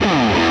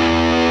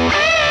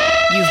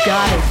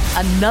got it.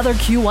 Another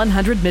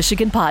Q100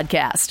 Michigan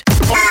podcast.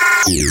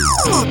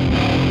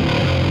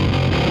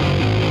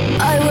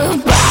 I will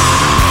buy.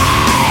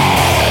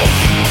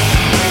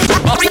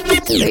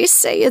 They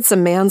say it's a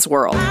man's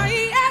world.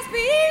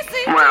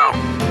 Well,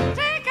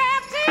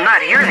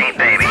 not yours, ain't,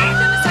 baby.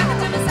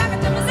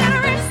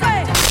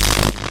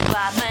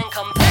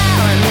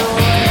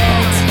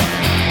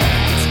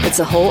 It's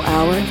a whole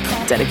hour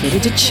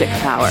dedicated to chick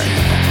power.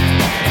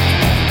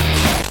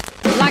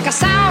 Like a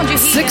sound you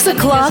 6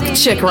 o'clock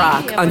Chick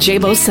Rock on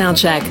Jabo's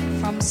Soundcheck.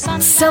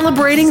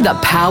 Celebrating the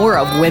power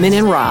of women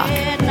in rock.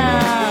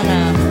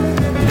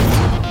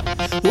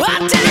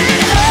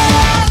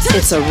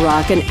 It's a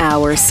rockin'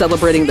 hour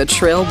celebrating the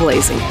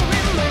trailblazing,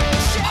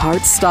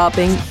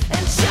 heart-stopping,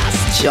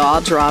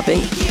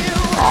 jaw-dropping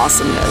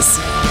awesomeness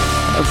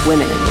of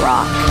women in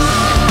rock.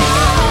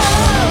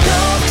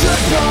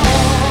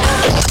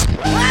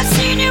 I've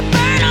seen you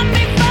burn on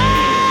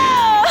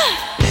before.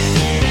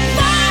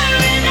 Fire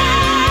and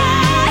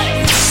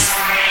ice.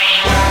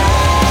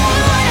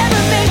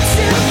 Whatever makes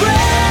it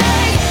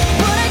break.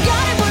 But I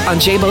got it. On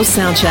Jabo's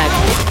Soundcheck.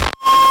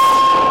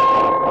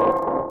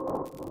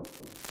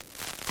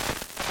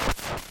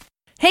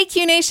 Hey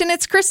Q Nation,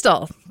 it's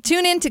Crystal.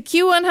 Tune in to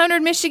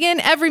Q100 Michigan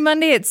every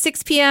Monday at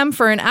 6 p.m.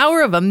 for an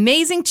hour of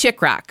amazing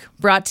chick rock.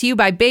 Brought to you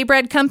by Bay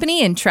Bread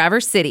Company in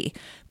Traverse City.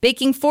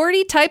 Baking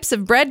 40 types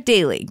of bread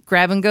daily,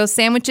 grab-and-go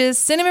sandwiches,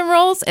 cinnamon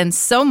rolls, and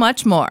so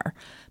much more.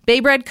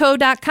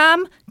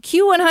 BayBreadCo.com,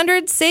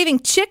 Q100,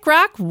 saving chick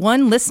rock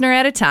one listener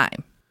at a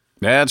time.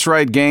 That's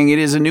right, gang. It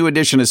is a new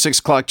edition of 6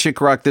 o'clock Chick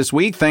Rock this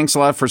week. Thanks a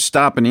lot for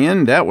stopping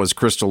in. That was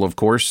Crystal, of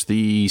course,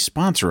 the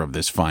sponsor of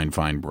this fine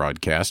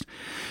broadcast.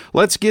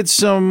 Let's get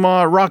some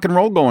rock and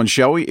roll going,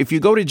 shall we? If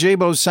you go to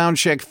Jabo's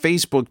Soundcheck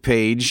Facebook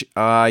page,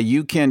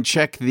 you can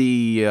check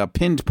the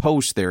pinned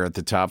post there at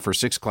the top for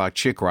 6 o'clock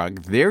Chick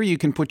Rock. There you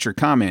can put your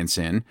comments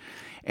in.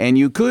 And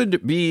you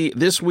could be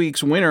this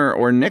week's winner,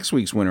 or next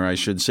week's winner, I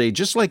should say,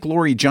 just like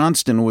Lori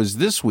Johnston was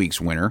this week's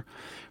winner,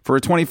 for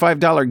a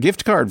 $25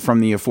 gift card from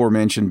the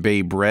aforementioned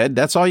Bay Bread.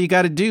 That's all you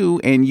got to do,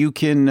 and you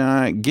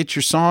can get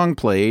your song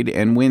played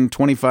and win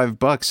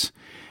 $25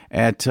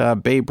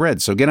 at Bay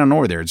Bread. So get on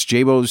over there. It's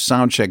Jabo's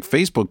Soundcheck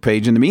Facebook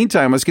page. In the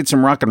meantime, let's get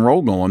some rock and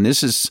roll going.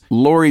 This is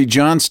Lori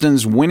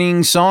Johnston's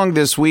winning song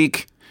this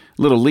week.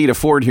 Little Lita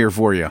Ford here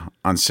for you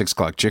on 6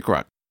 o'clock Chick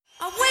Rock.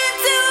 I went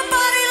to a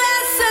party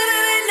last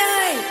Saturday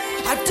night.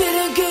 I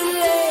didn't get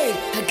laid.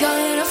 I got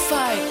in a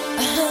fight.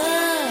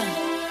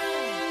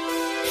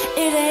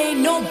 It ain't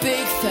no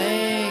big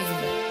thing.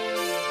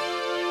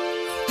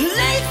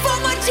 Late for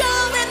my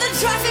job and the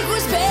traffic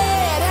was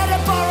bad. Had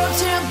to borrow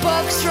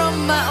 $10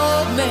 from my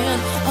old man.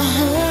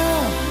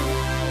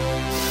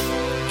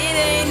 It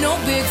ain't no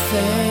big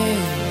thing.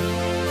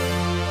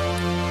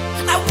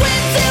 I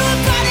went to a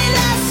party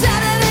last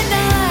Saturday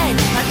night.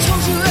 I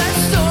told you that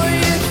story,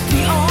 it'd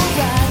be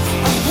alright.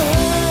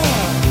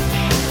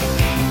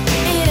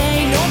 It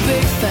ain't no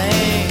big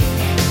thing.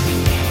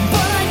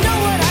 But I know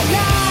what I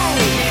like.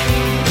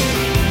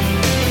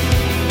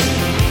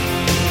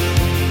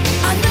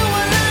 I know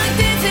I like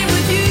dancing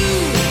with you.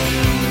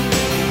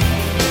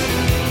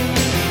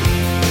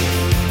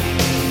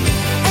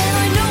 And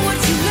I know what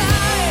you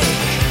like.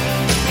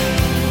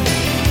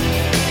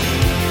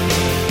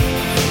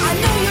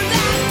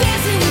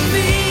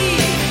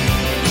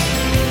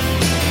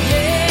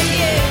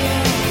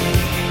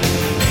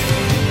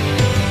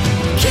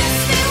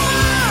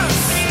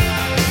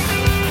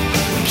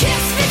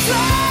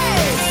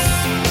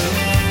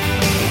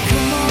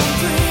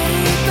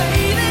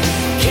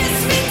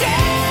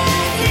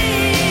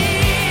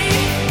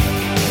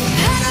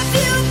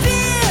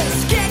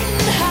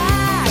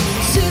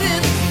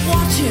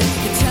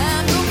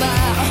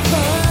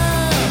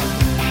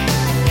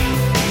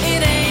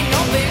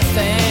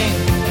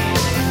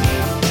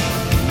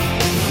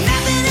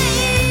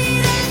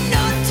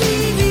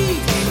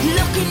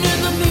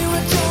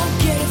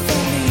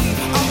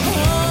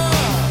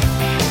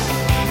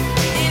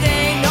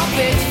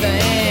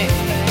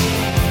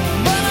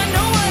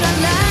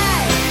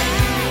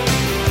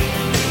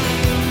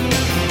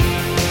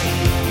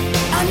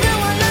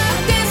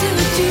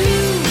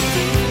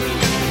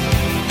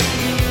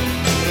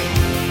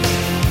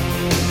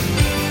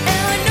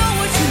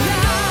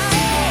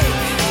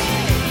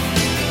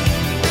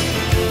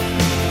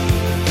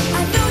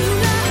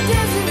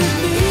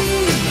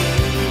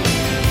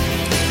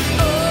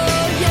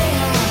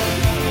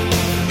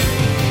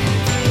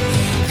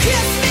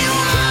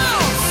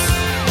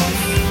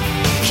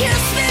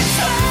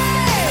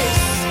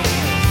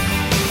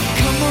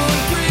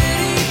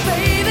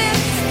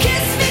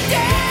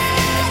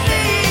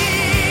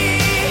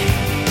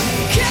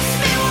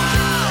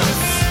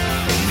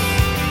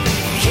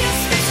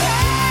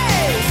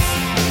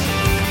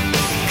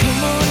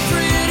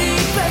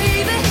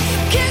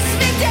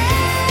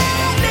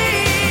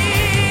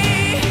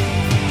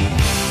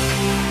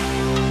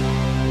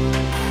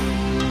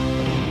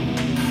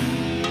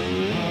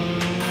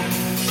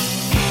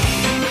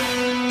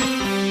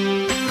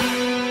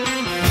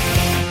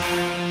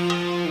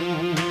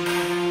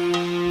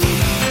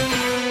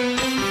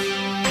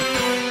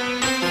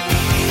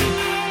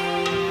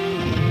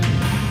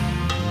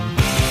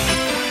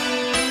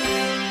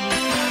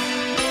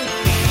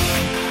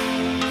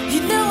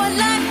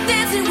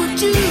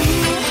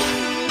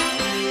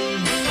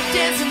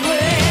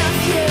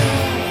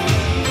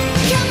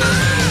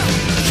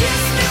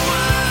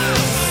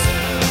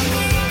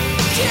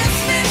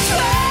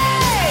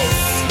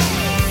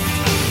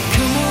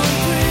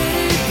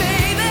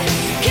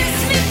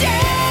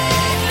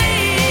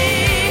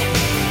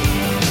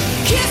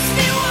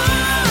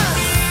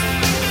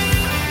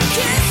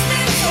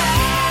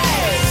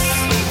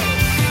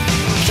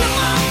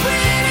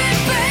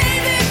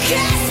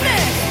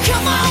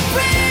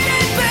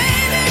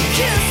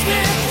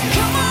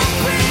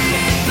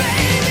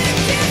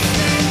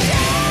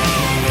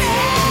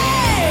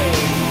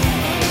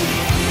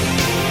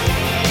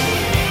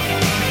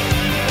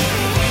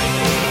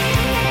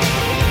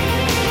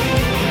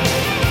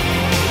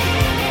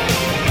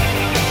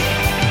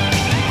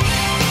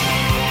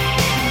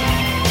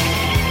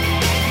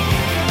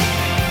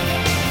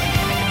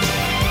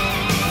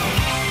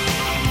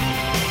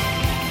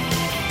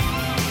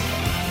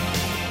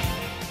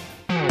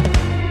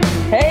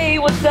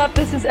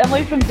 is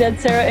Emily from Dead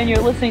Sarah, and you're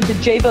listening to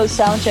Jabo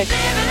Soundcheck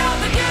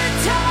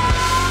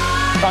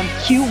on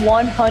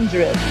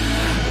Q100.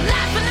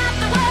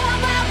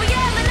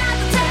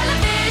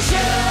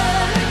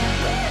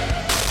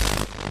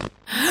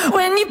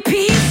 When you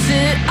piece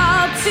it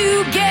all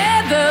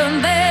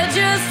together, they're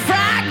just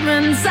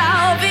fragments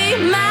of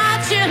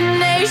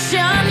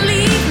imagination.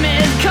 Leave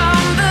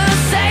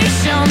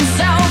mid-conversation,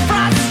 so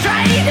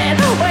frustrated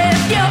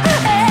with your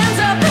hands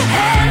up,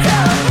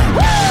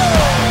 woo!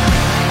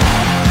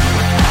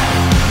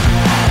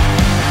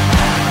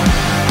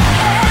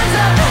 Hands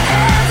up,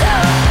 hands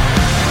up.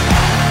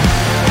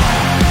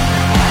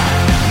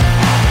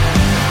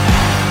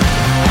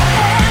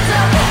 Hands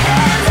up,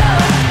 hands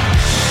up.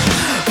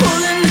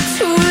 Pulling the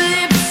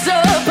tulips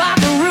up out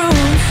the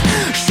rooms,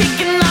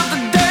 shaking off the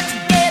dirt to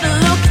get a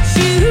look at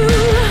you.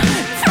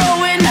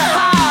 Throwing the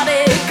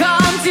heartache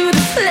onto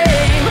the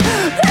flame,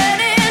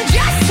 letting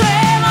just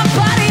where my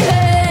body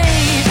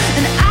lays.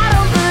 And I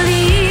don't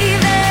believe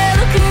that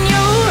look in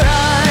your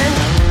eyes.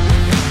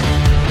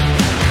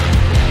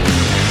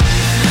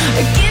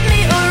 Give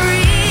me a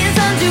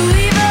reason to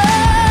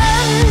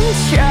even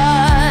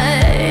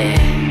try.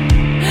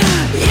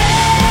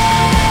 Yeah,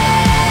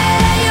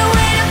 you're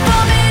waiting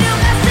for me to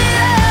mess it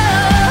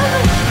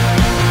up.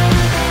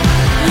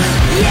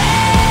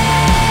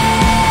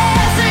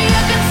 Yeah, so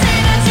you can say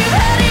that you've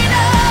had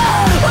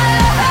enough.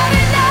 Well, I've had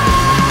enough.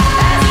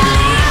 As you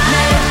leave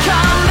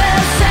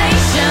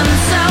mid-conversation,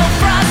 so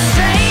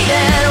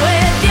frustrated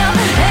with your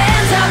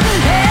hands up,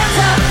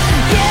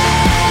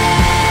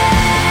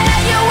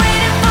 yeah, you're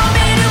waiting for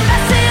me to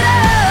mess it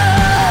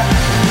up.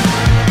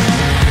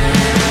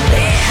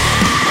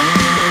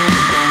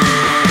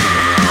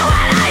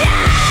 When I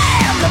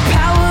am the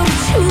power of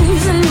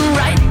choosing, the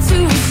right to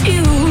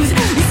refuse.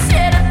 You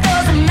said it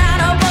doesn't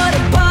matter, but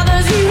it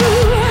bothers you.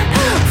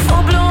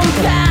 Full-blown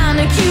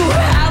panic, you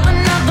were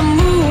howling at the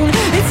moon.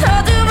 It's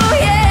hard to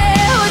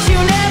believe what you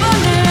never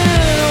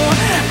knew.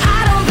 I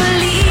don't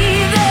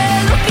believe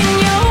that look in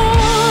your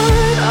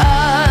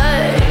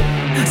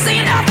eyes.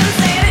 Say nothing,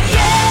 say it,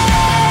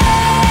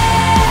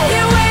 yeah.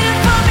 You're waiting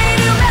for me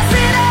to mess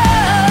it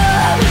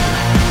up.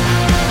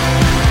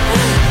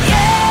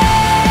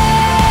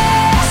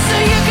 Yeah, so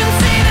you can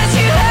say that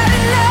you had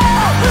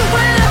enough.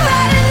 Well, I've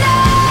had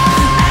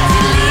enough. As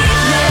you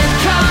leave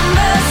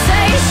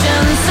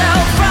mid-conversation, so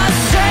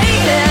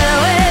frustrated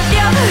with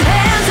your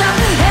hands up,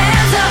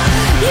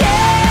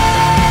 yeah.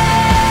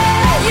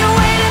 You're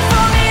waiting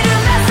for me to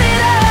mess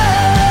it up.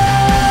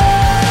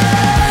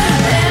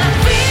 And I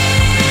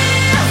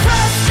feel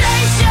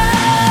frustration,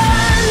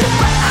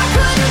 but I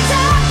couldn't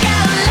talk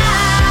out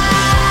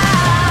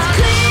loud.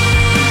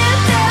 Clear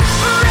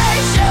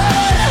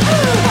desperation,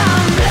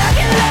 I'm black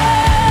and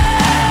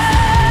loud.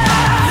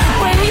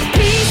 When you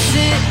piece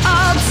it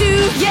all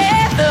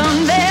together,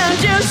 they're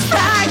just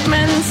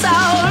fragments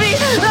of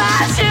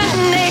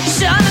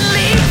imagination.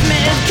 Leave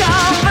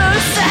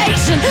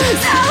mid-conversation,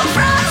 so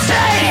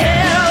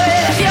frustrated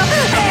with your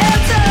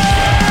hands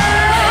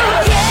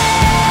up.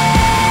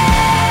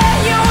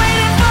 Yeah, you're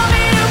waiting for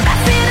me to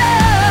mess it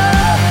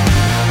up.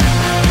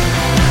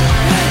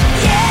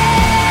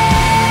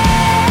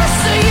 Yeah,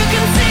 so you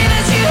can say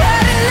that you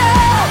had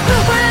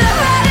enough. Well,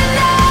 I've had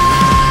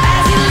enough.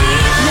 As you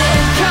leave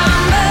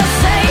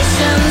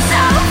mid-conversation,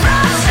 so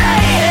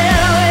frustrated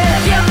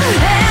with your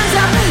hands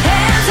up,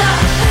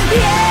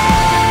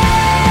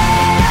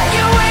 yeah.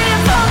 You're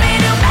waiting for me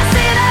to mess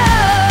it up.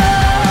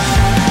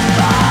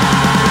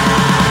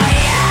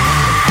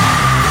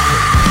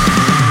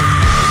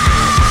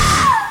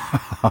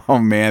 Oh,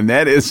 man,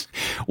 that is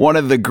one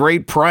of the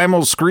great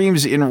primal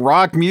screams in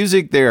rock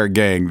music there,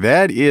 gang.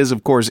 That is,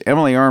 of course,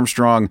 Emily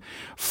Armstrong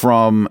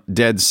from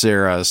Dead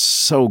Sarah.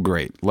 So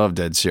great. Love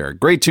Dead Sarah.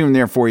 Great tune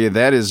there for you.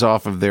 That is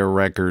off of their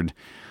record,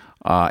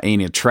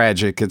 Ain't It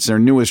Tragic. It's their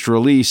newest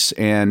release,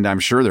 and I'm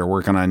sure they're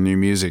working on new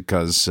music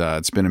because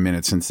it's been a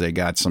minute since they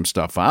got some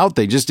stuff out.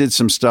 They just did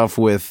some stuff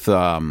with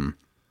Demi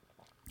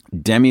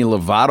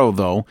Lovato,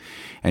 though,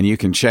 and you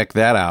can check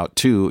that out,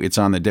 too. It's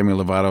on the Demi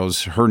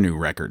Lovato's, her new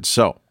record.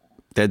 So,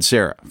 Dead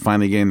Sarah,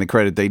 finally getting the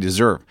credit they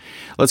deserve.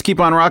 Let's keep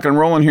on rock and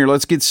rolling here.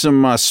 Let's get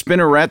some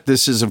Spinneret.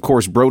 This is, of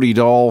course, Brody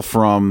Dahl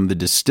from the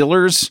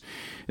Distillers.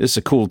 This is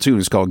a cool tune.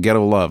 It's called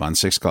Ghetto Love on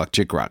 6 O'Clock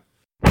Chick Rock.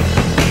 Oh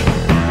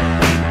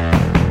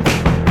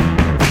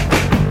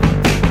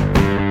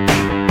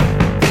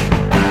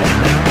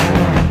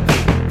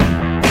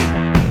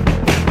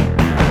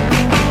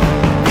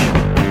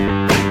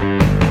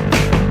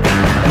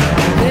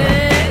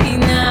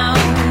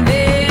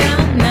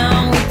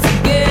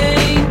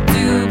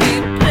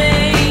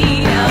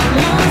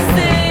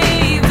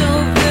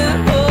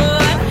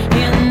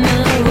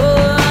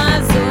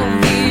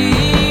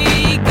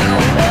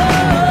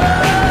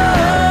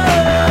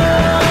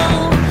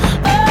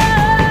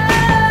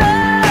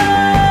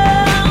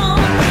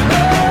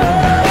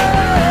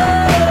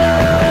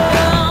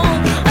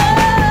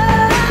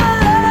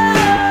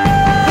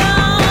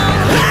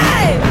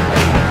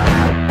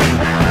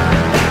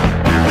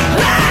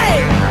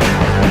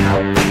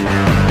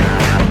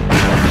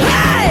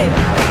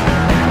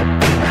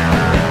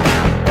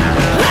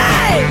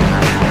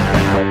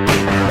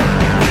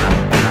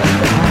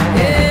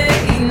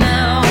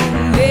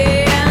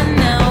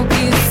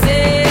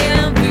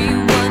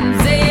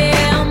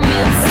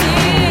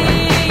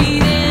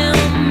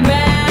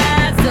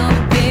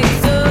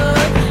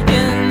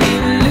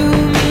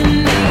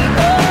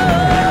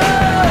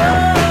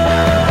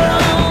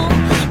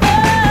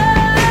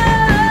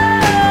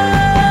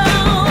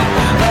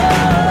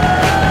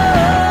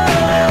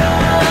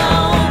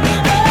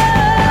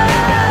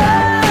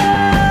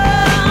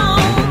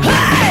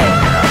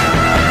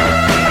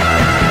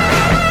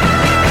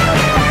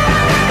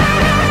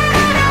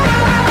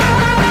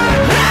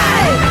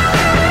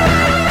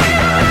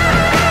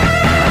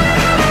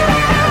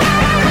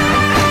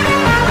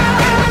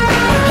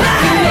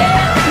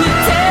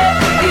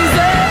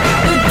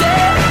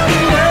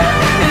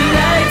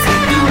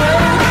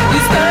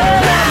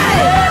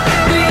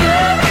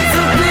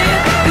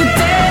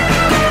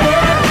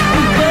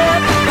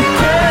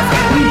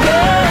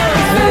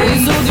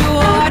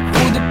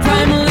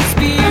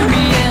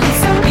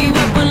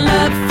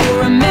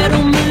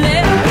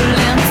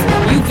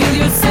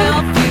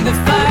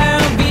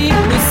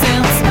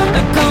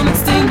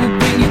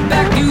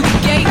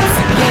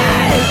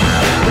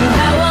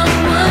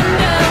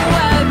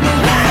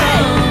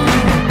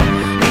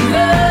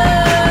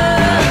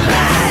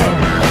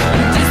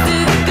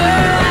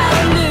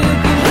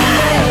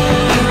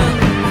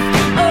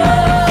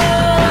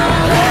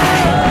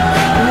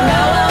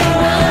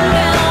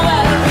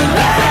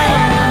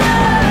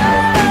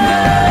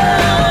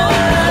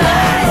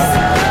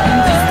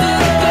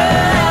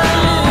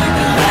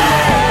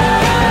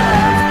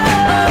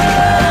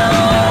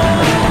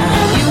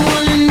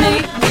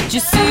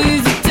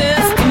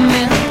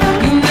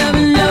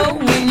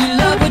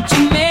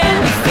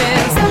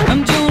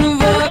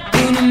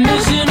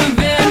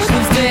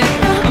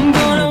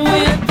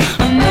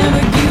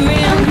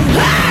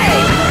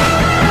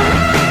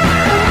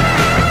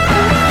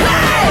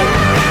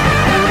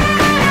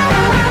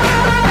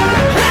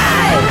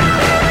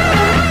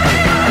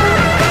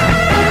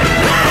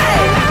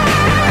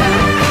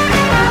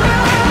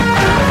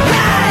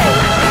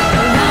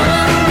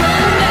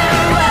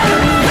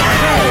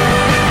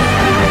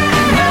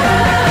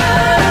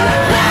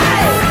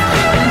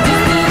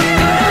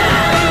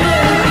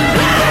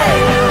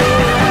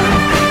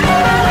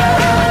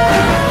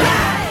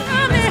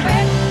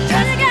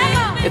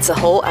a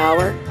whole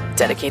hour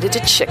dedicated to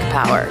chick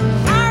power.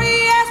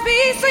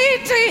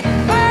 R-E-S-P-C-T,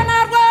 find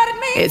out what it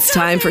means. It's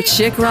time for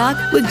Chick Rock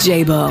with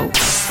Jabo.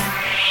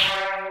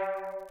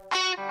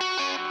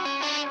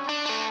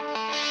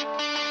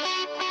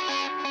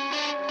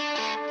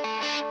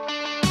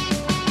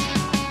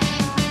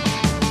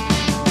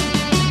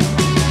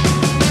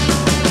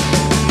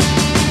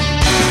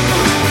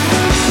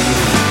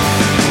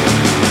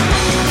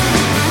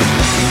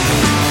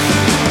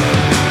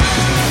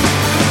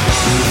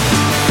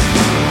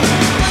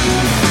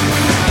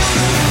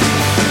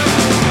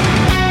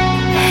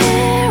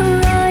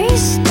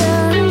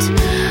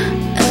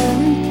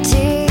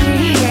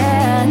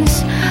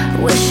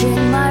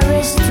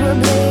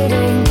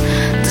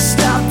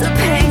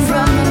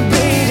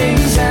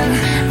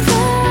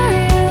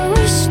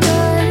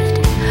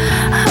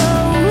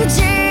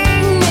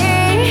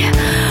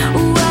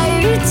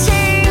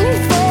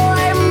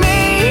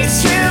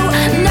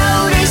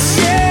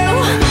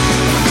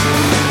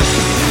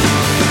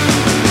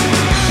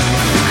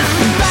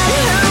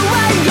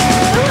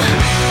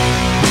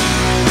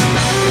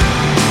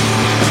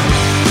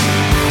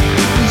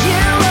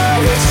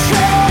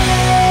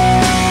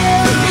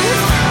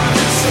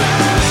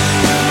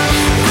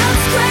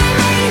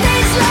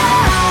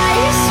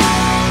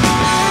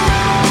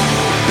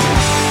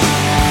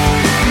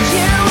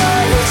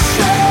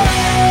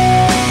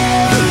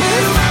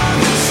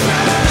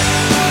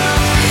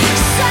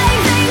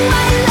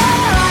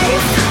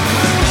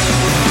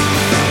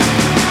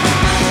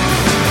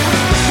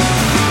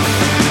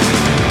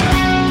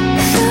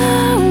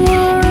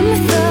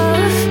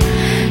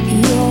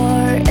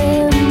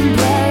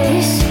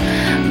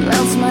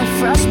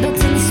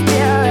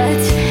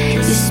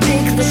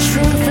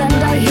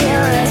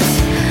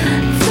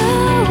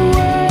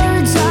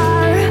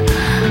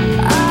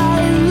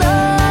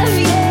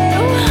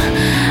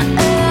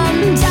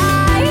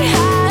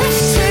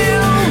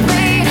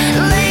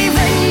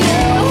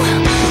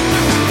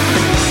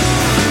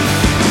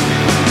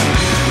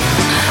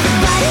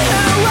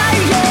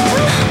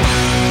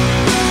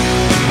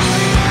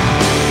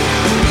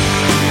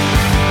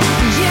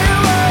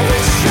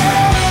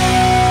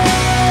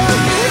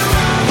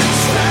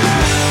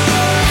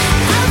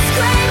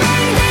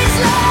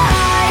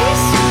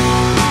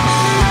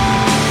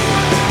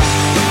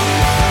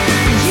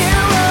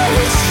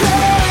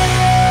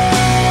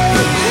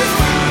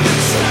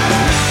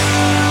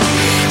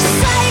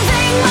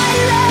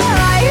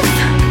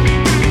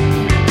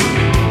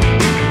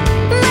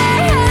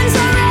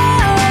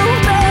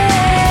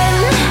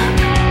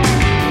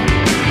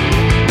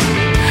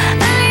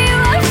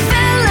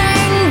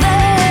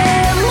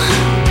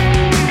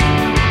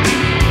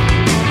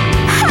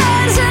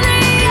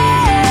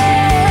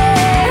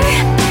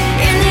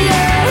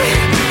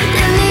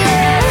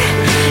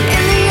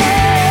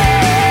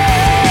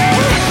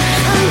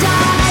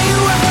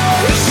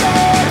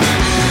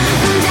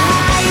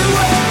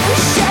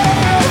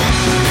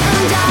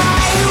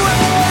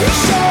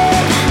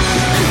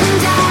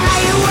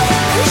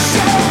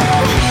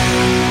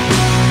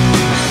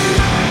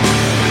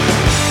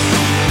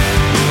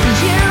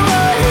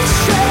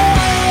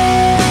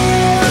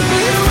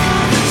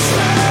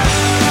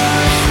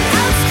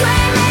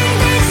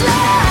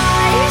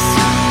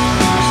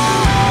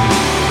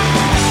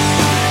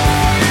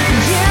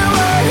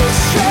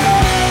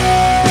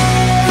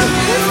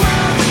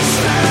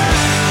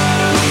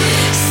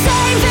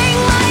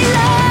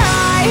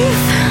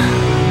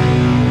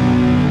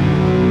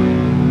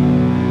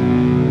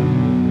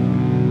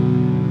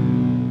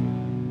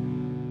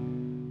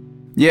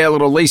 Yeah, a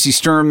little Lacey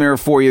Sturm there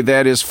for you.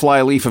 That is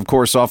Flyleaf, of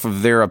course, off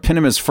of their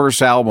eponymous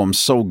first album.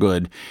 So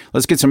good.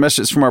 Let's get some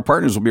messages from our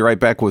partners. We'll be right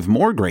back with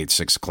more great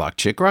 6 o'clock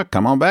Chick Rock.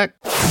 Come on back.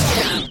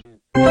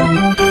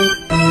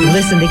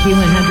 Listen to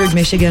Q100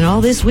 Michigan all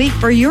this week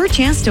for your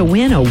chance to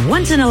win a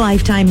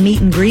once-in-a-lifetime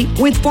meet and greet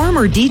with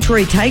former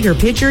Detroit Tiger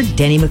pitcher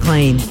Denny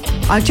McLain.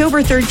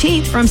 October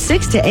 13th from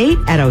 6 to 8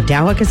 at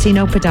Odawa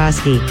Casino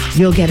Petoskey.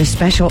 You'll get a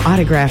special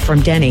autograph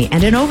from Denny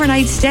and an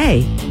overnight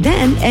stay.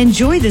 Then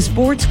enjoy the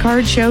sports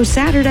card show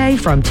Saturday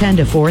from 10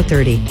 to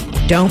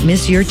 4:30. Don't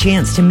miss your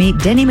chance to meet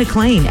Denny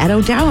McLain at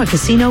Odawa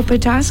Casino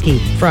Petoskey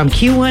from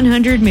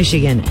Q100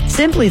 Michigan.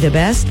 Simply the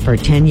best for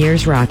 10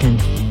 years rockin'.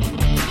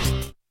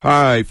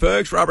 Hi,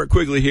 folks. Robert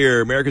Quigley here,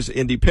 America's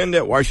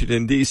Independent,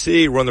 Washington,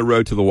 D.C., run the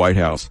road to the White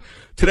House.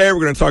 Today, we're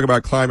going to talk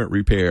about climate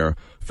repair.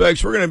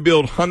 Folks, we're going to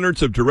build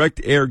hundreds of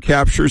direct air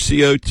capture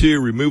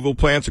CO2 removal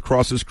plants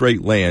across this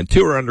great land.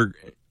 2 are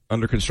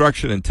under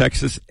construction in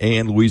Texas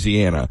and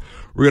Louisiana.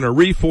 We're going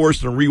to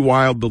reforest and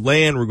rewild the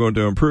land. We're going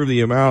to improve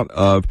the amount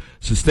of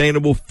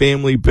sustainable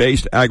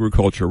family-based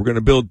agriculture. We're going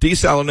to build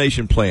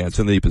desalination plants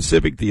in the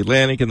Pacific, the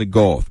Atlantic, and the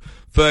Gulf.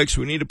 Folks,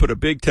 we need to put a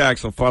big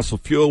tax on fossil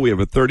fuel. We have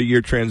a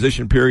 30-year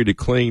transition period to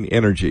clean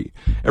energy.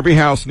 Every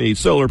house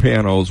needs solar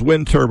panels,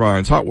 wind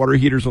turbines, hot water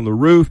heaters on the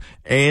roof,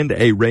 and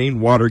a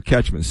rainwater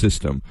catchment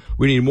system.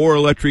 We need more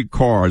electric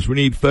cars. We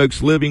need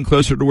folks living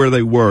closer to where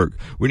they work.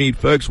 We need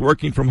folks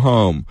working from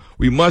home.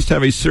 We must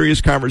have a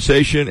serious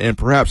conversation and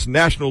perhaps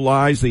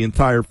nationalize the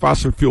entire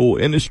fossil fuel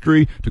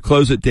industry to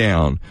close it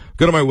down.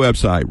 Go to my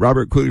website,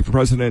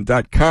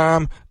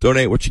 robertquigleyforpresident.com.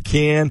 Donate what you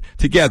can.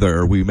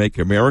 Together, we make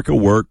America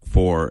work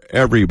for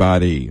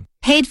everybody.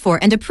 Paid for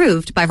and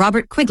approved by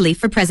Robert Quigley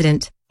for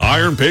President.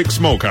 Iron Pig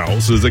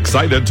Smokehouse is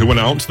excited to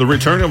announce the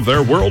return of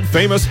their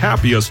world-famous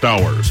happiest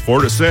hours,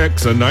 4 to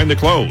 6 and 9 to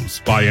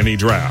close. Buy any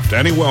draft,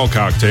 any well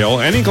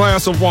cocktail, any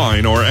glass of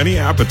wine, or any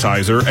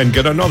appetizer, and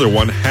get another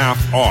one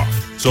half off.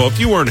 So if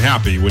you weren't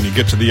happy when you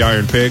get to the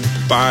Iron Pig,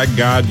 by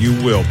God, you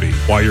will be.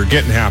 While you're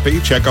getting happy,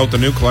 check out the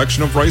new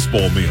collection of rice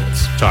bowl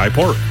meals. Thai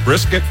pork,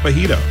 brisket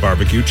fajita,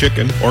 barbecue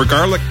chicken, or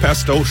garlic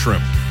pesto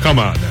shrimp. Come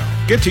on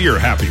now. Get to your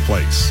happy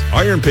place.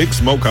 Iron Pig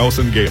Smokehouse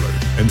in Gaylord.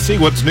 And see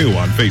what's new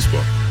on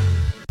Facebook.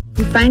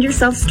 You find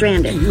yourself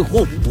stranded.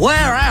 Where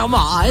am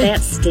I?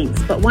 That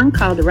stinks. But one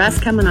call to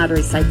Roscommon Auto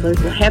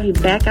Recyclers will have you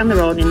back on the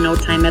road in no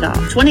time at all.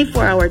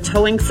 24-hour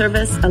towing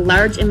service, a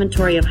large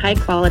inventory of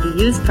high-quality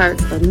used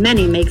parts for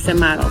many makes and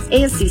models,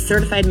 ASC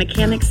certified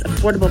mechanics,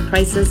 affordable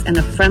prices, and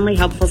a friendly,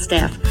 helpful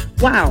staff.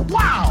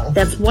 Wow.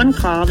 That's one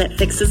call that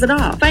fixes it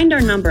all. Find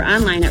our number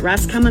online at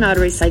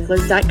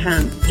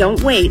roscommonautorecyclers.com.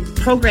 Don't wait.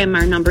 Program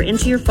our number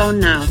into your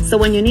phone now. So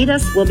when you need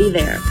us, we'll be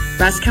there.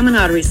 Roscommon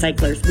Auto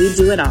Recyclers. We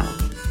do it all.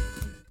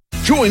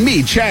 Join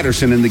me,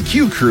 Chatterson, and the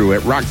Q Crew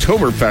at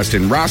Rocktoberfest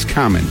in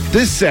Roscommon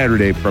this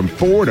Saturday from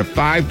 4 to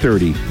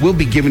 5:30. We'll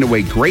be giving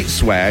away great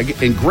swag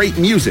and great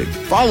music.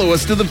 Follow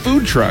us to the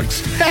food trucks.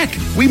 Heck,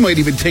 we might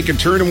even take a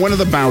turn in one of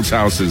the bounce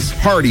houses.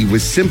 Party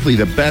with simply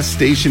the best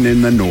station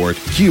in the north,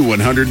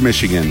 Q100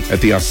 Michigan,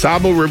 at the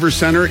Osabo River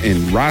Center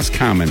in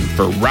Roscommon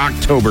for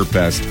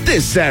Rocktoberfest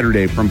this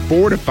Saturday from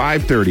 4 to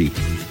 5:30.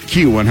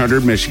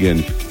 Q100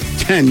 Michigan.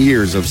 10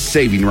 years of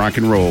saving rock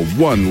and roll,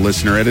 one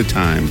listener at a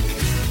time.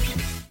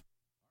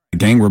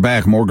 Gang, we're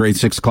back. More great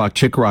 6 o'clock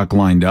Chick Rock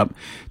lined up.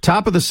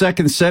 Top of the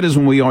second set is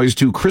when we always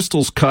do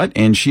Crystal's Cut,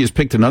 and she has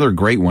picked another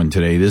great one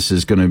today. This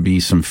is going to be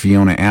some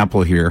Fiona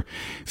Apple here.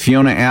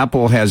 Fiona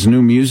Apple has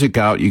new music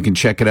out. You can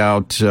check it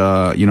out,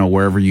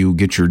 wherever you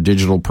get your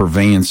digital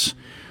purveyance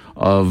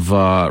of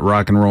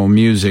rock and roll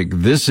music.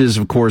 This is,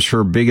 of course,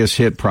 her biggest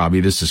hit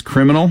probably. This is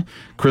Criminal.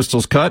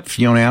 Crystal's Cut,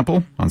 Fiona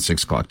Apple on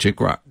 6 o'clock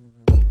Chick Rock.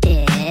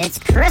 It's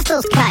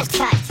Crystal's Cut.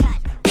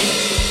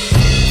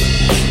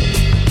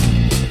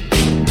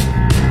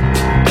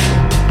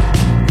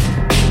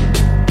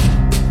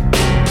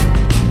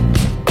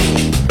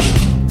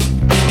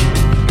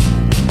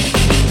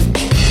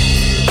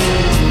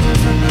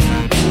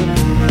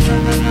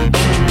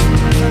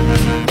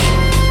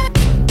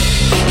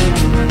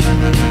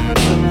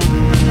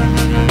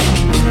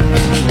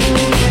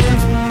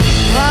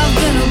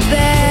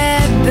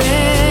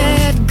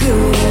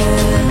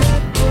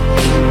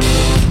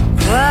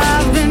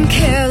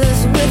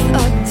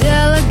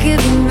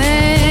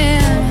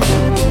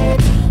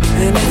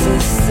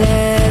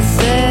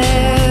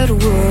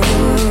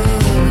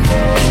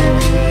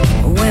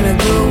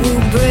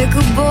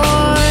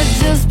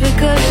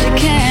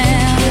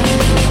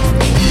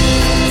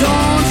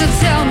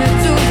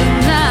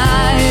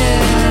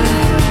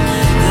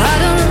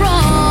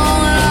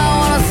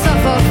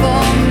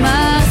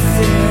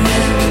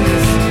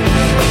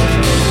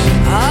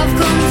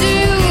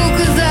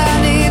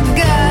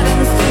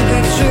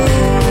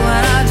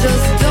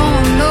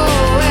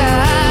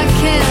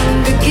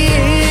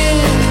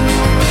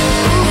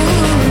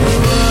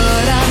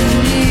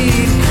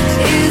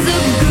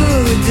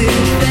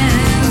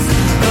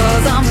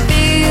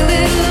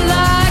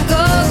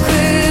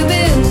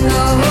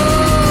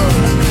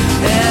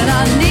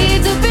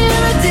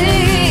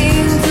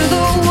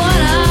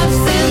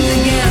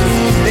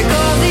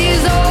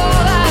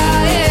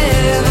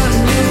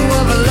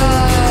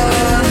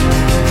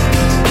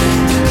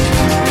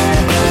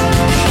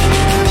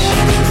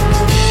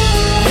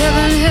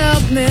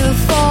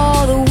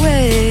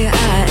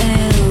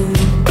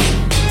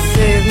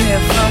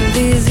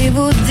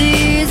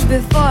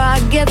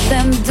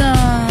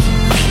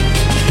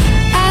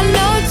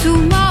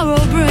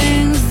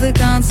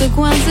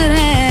 Consequence at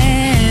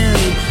hand,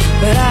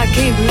 but I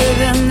keep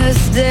living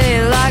this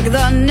day like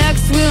the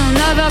next will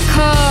never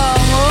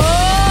come.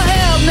 Oh,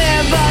 help me,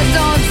 but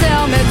don't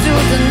tell me to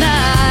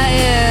deny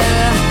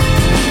it.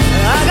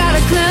 I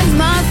gotta cleanse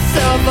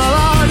myself of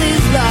all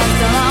these lies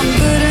till I'm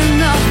good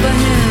enough for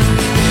him.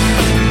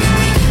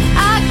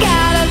 I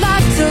got a lot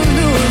to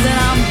lose and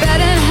I'm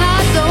betting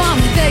high, so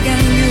I'm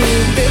begging you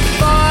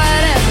before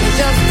it ends,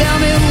 just tell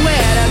me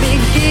where to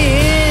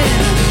begin.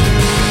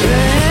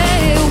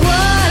 Hey,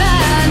 what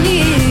I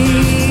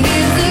need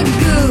is a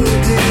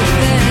good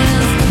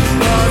defense,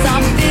 'cause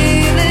I'm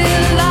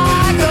feeling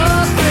like a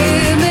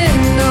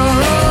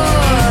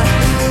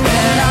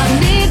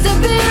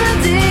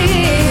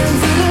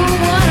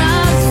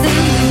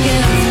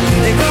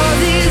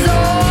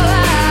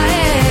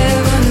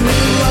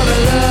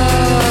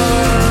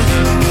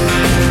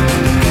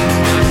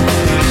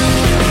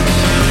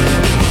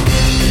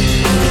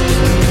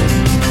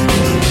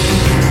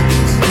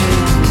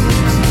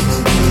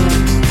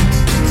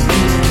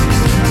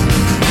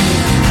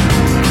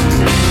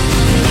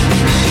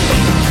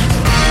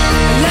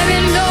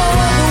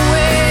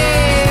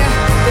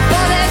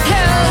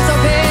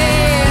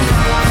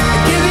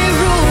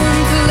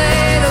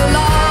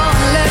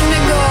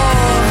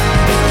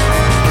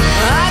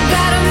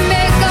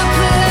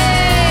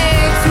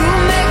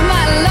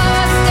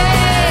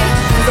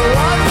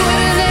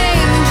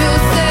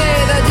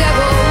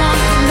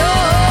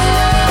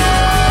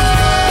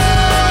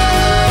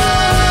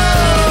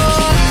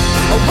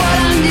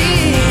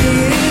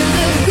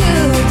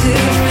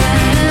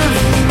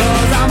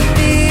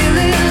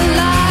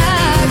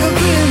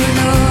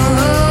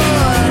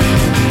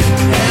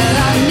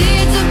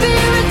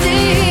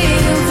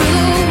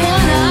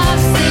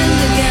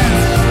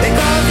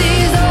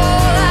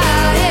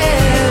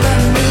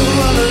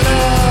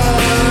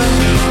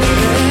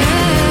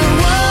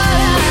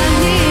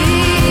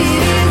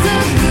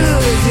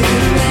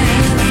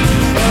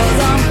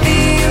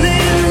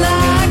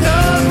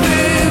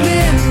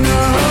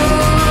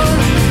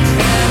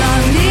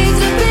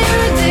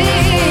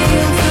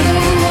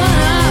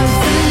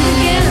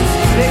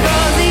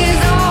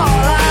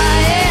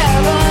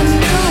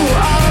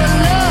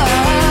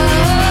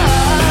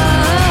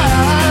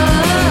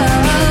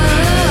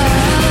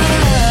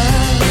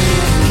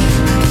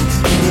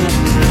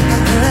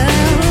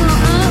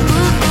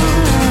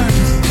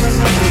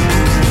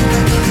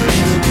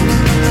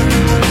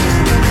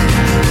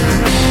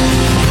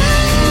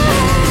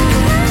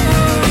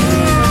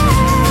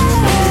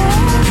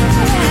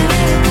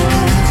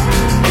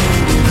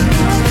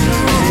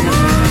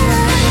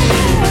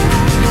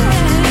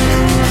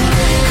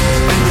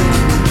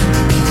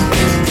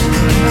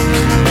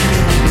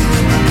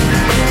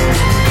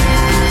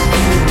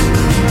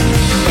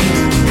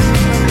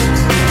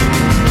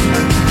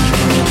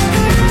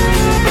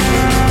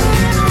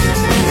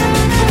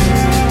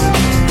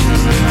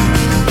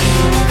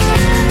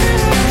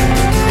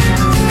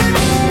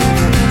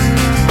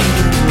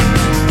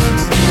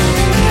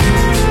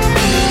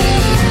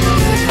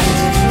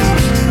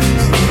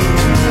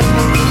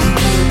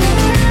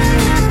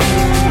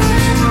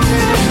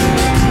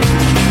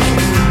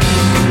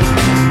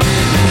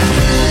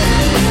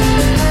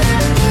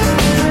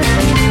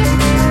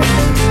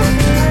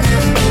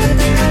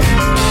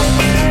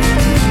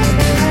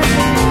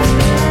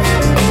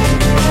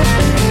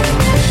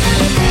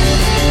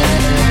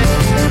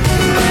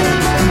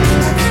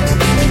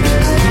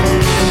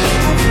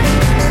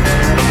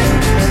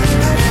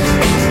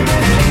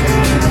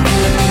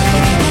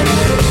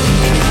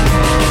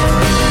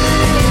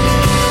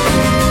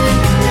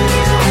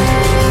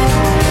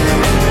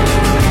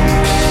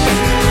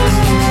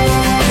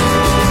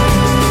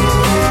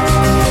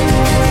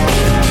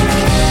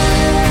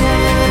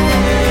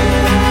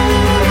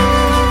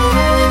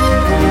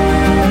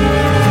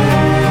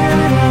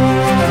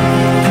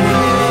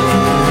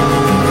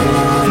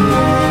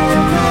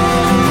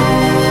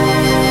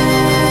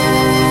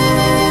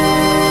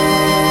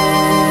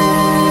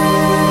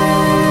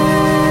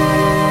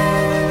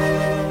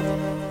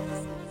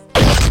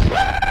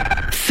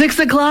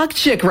o'clock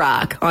Chick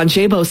Rock on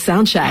Jabo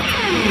Soundcheck.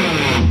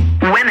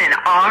 Women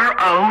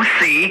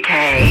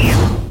R-O-C-K.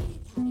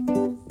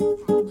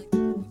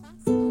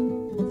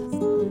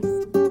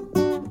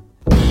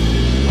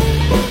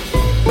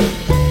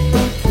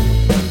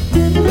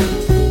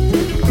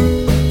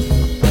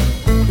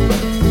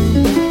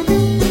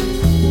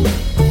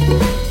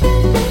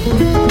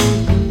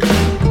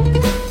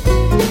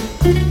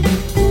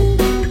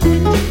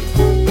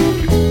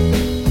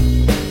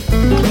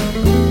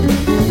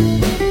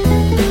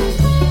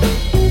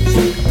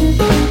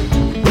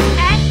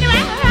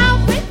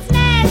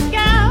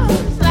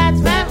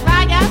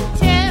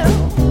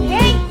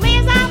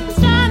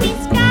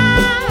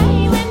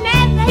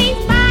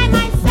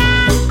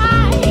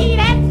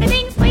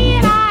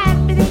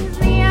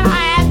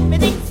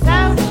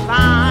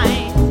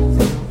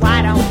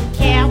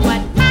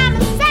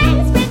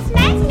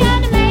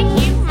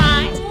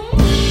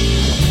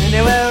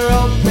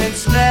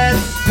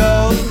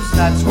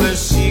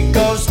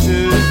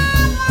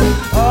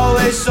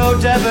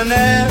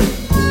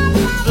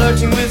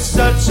 Flirting with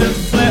such a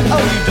flair.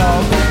 Oh, you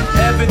dog.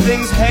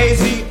 Everything's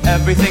hazy,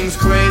 everything's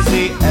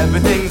crazy,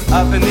 everything's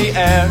up in the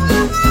air.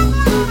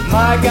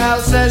 My gal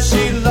says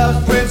she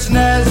loves Prince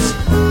Nez,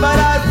 but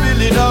I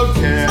really don't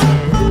care.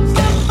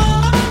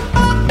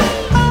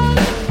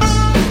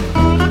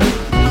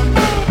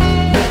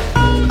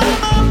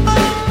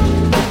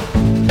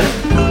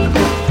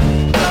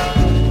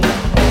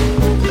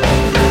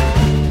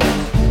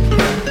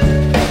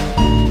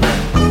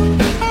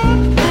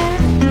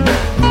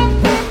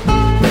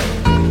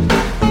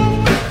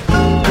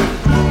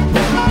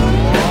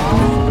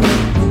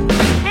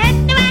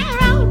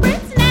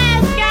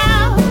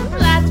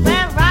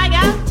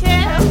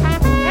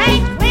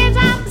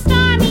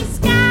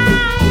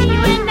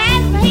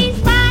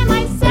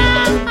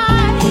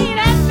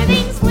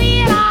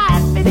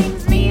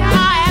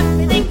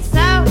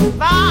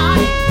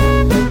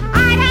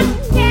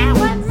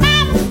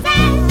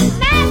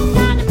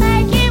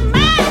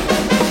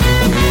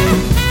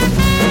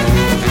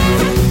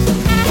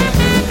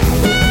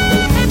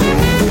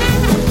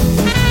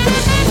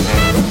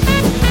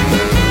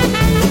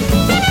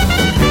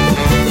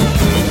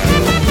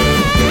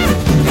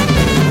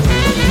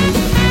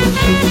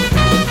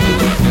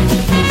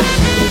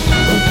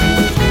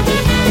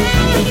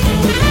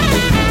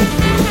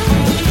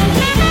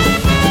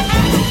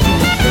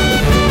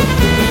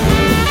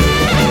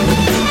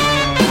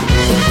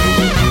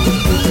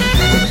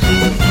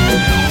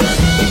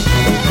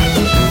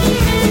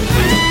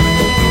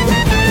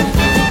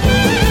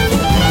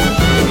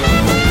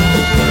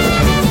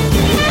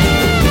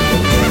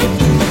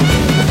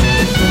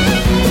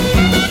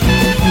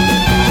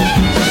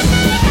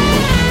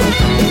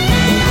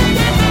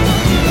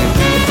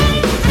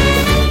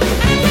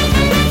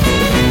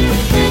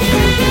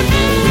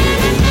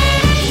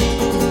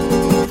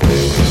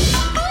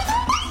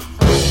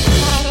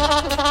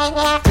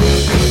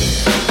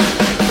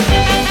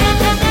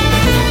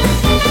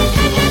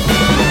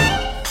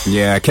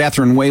 Yeah,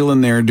 Catherine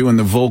Whalen there doing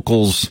the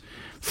vocals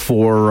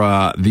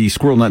for the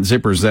Squirrel Nut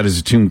Zippers. That is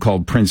a tune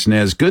called Prince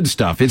Nez. Good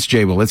stuff. It's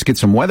Jabo. Let's get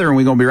some weather, and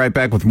we're going to be right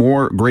back with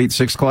more great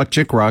 6 o'clock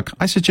Chick Rock.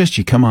 I suggest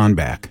you come on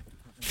back.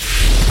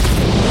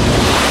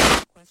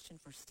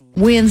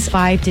 Winds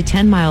 5 to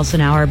 10 miles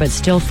an hour, but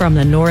still from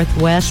the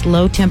northwest.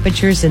 Low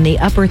temperatures in the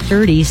upper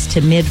 30s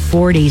to mid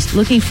 40s.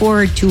 Looking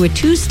forward to a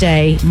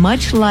Tuesday,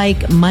 much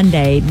like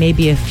Monday.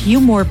 Maybe a few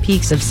more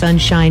peaks of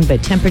sunshine,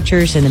 but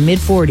temperatures in the mid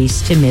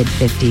 40s to mid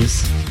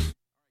 50s.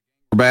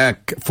 We're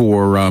back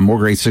for more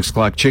great 6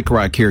 o'clock Chick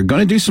Rock here. Going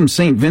to do some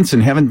St.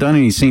 Vincent. Haven't done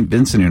any St.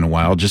 Vincent in a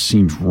while. Just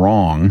seems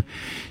wrong.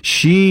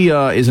 She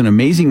is an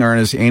amazing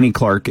artist. Annie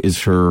Clark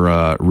is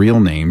her real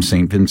name.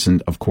 St.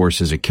 Vincent, of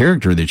course, is a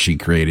character that she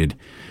created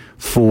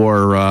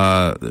for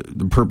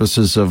the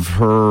purposes of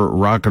her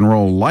rock and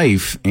roll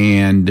life.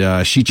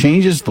 And she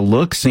changes the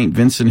look. St.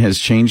 Vincent has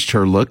changed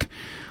her look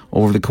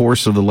over the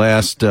course of the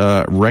last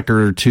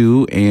record or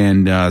two,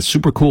 and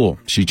super cool.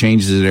 She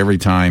changes it every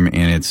time,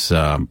 and it's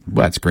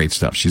great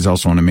stuff. She's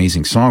also an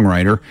amazing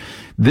songwriter.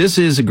 This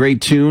is a great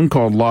tune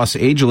called Los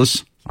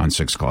Angeles on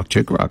 6 o'clock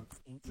Chick Rock.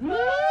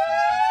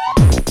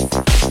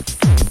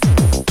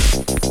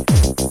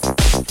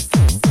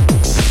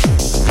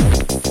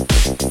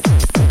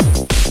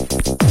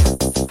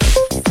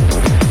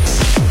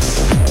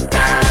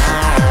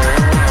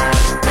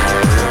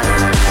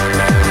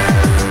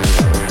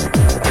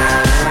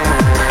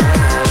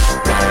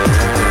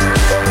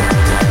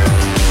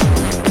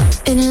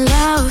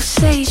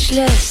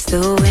 Ageless, the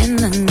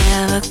winter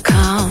never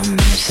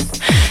comes.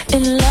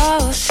 In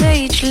Los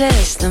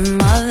Ageless, the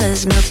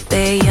mothers milk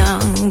their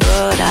young.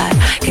 But I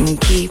can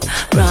keep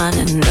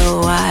running,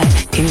 no, I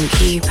can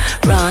keep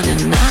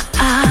running.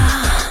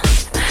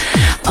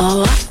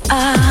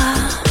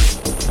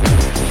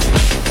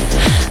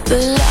 The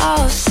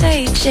Los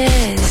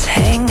Ages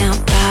hang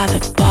out by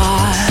the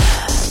bar.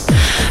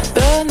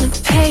 Burn the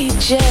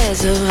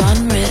pages of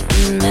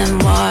unwritten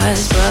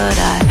memoirs. But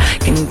I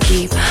can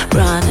keep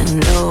running,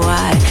 no,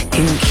 I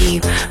can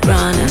keep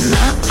running.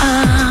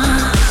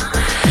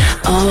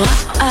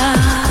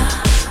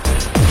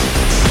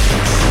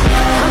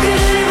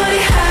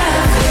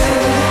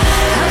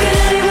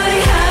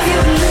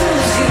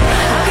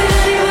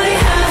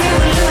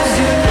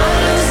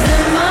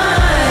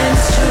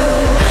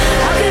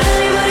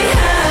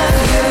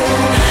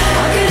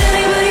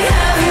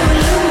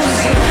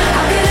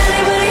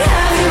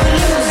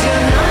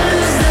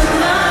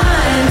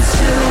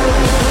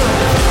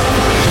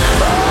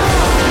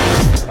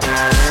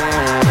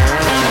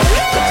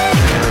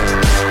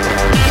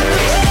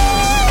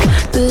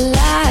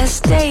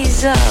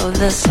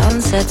 the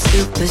sunset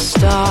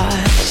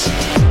superstars.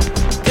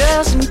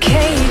 Girls in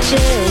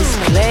cages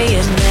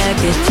playing their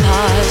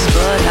guitars,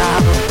 but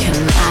how can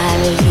I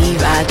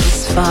leave? I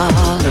just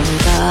follow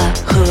the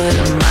hood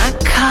of my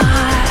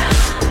car.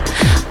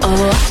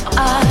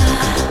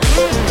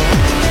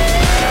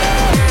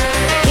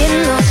 In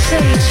Los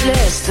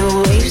Angeles, the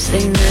waves,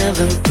 they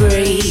never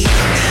break.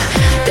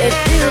 They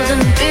build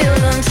and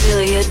build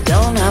until you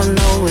don't have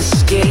no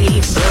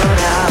escape. But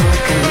how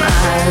can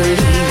I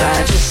leave?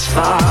 I just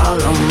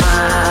follow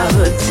my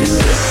hood to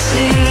the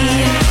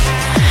sea.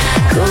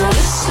 Go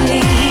to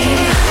sleep.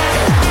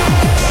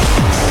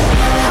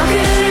 How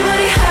can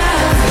anybody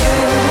have you?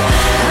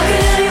 How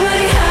can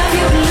anybody have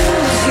you and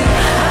lose you?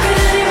 How can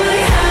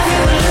anybody have you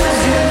and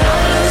lose you? Not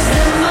lose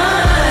their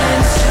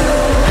mind too.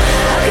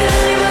 How can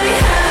anybody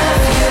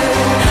have you?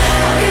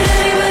 How can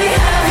anybody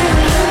have you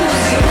and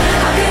lose you?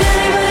 How can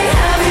anybody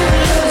have you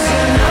and lose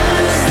you? Not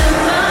lose their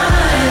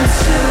mind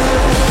too.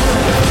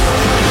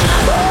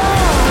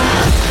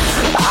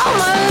 Oh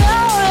my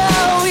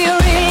Lord, you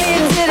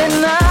really did it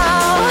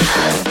now.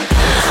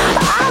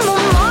 I'm a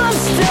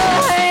monster,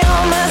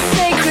 you're my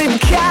sacred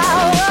cow.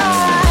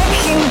 I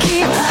can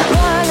keep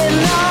running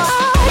on,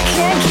 I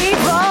can't keep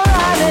on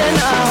running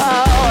on.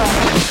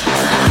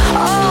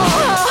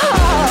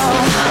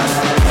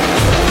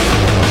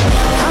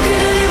 How can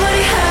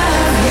anybody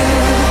have you?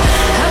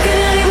 How can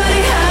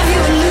anybody have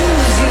you and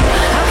lose you?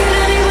 How can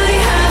anybody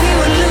have you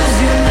and lose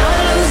you? Not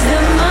lose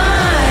their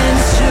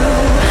minds too.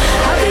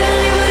 How can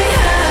anybody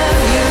have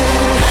you?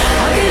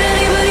 How can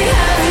anybody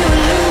have you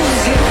and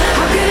lose you?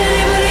 How can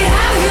anybody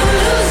have you and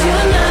lose you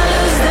and not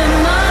lose their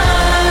mind?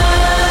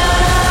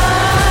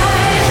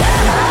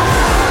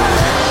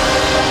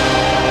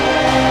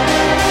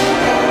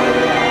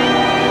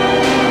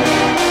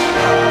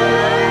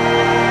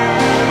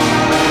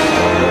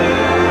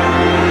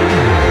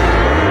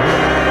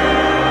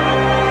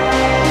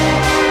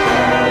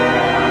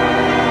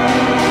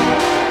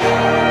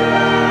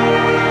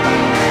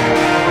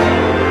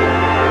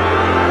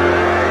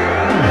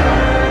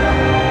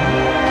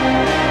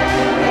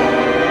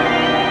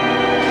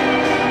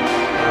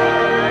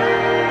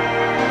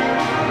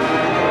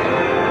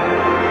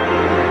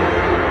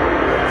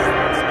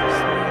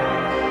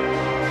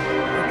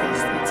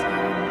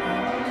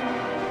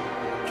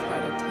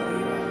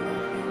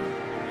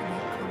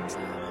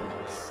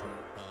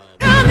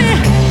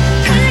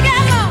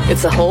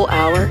 It's a whole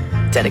hour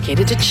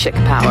dedicated to chick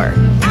power.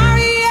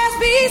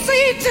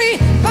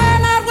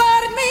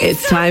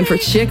 It's time for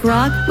Chick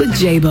Rock with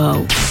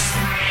Jabo.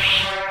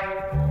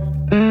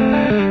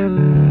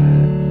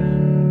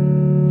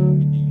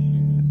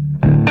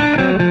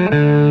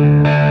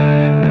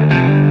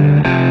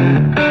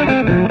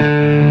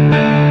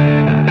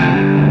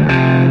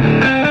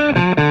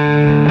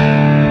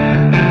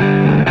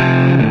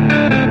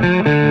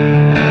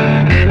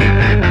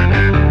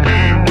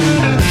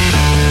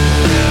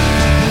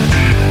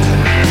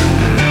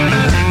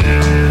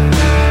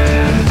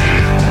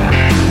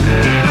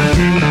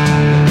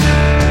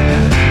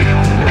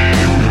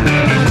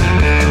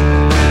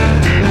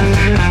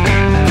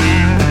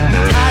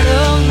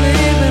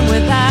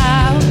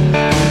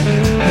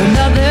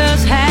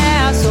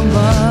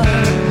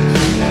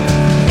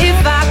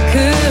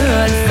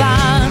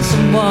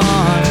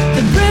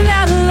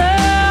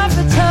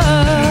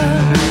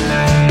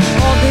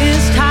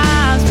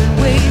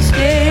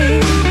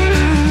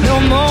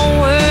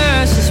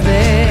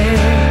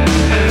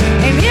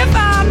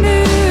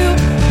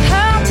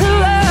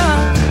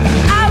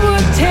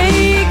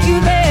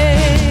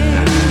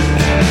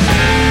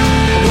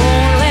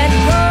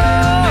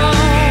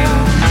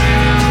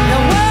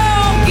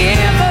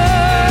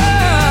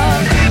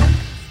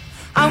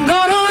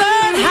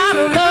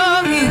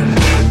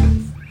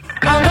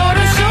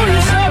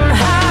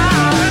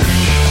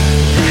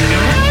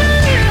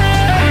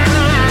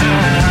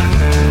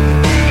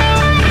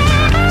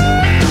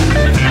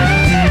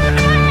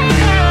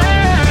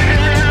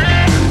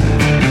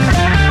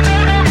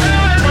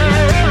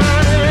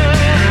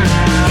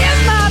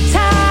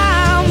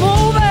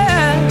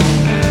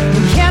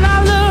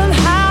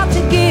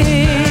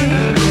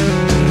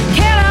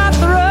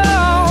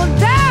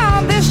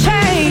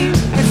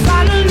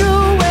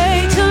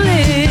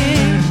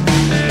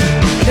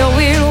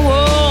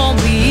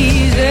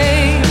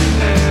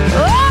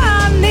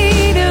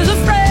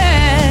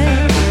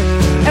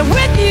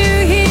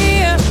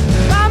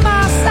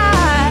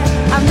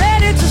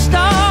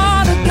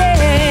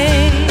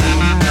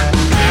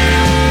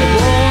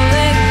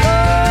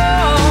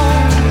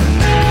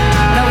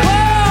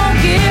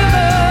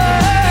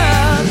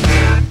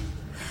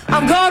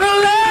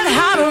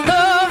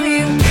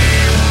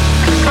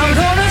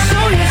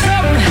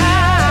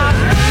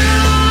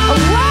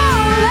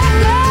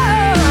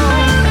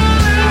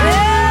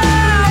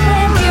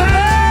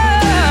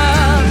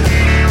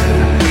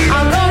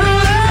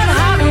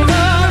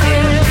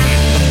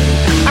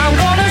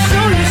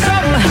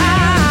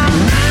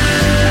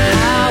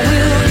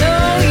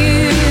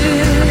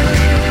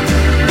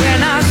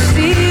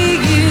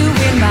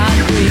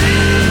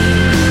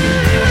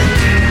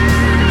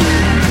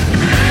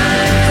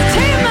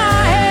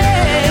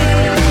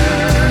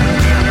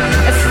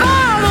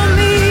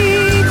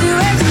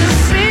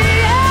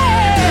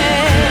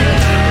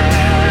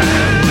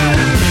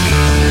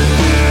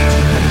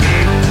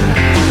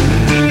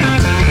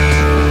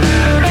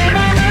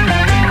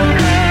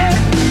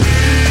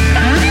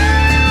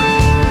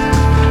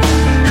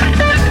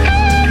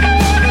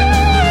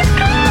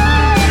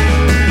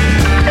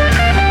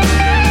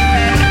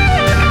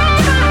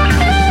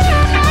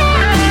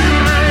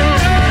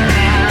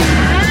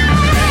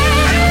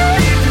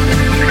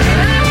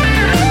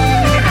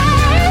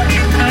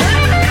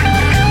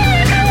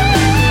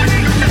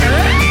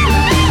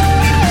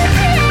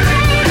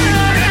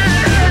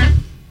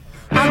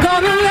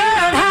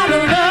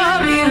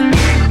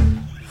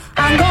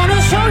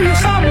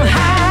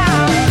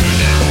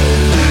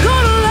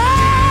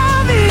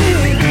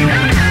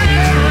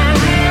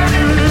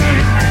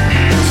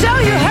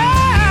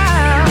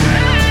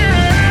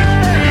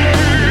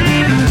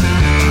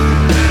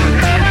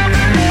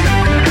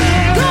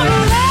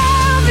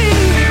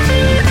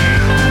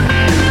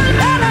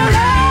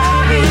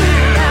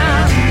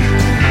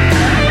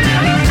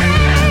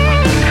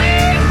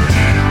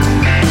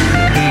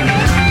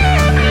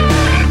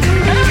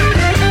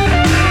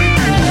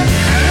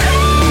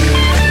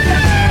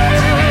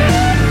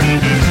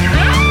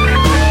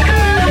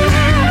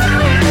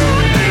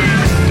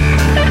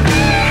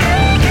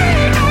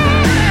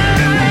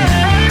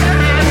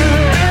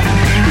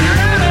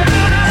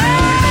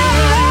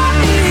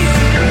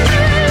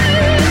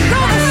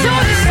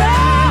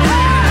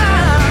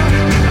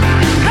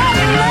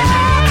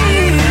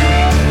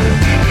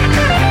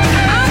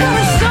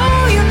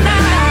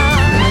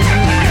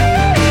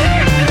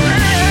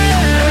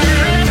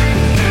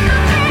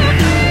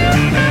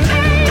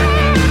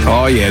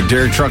 Oh, yeah,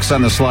 Derek Trucks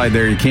on the slide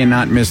there. You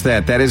cannot miss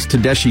that. That is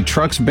Tedeschi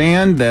Trucks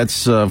Band.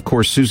 That's, of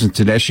course, Susan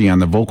Tedeschi on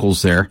the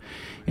vocals there.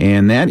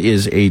 And that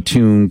is a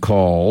tune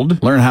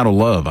called Learn How to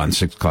Love on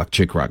 6 O'Clock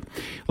Chick Rock.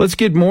 Let's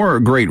get more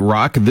great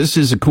rock. This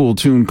is a cool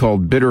tune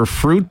called Bitter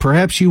Fruit.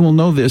 Perhaps you will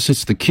know this.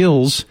 It's The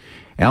Kills.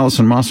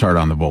 Alison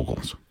Mosshart on the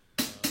vocals.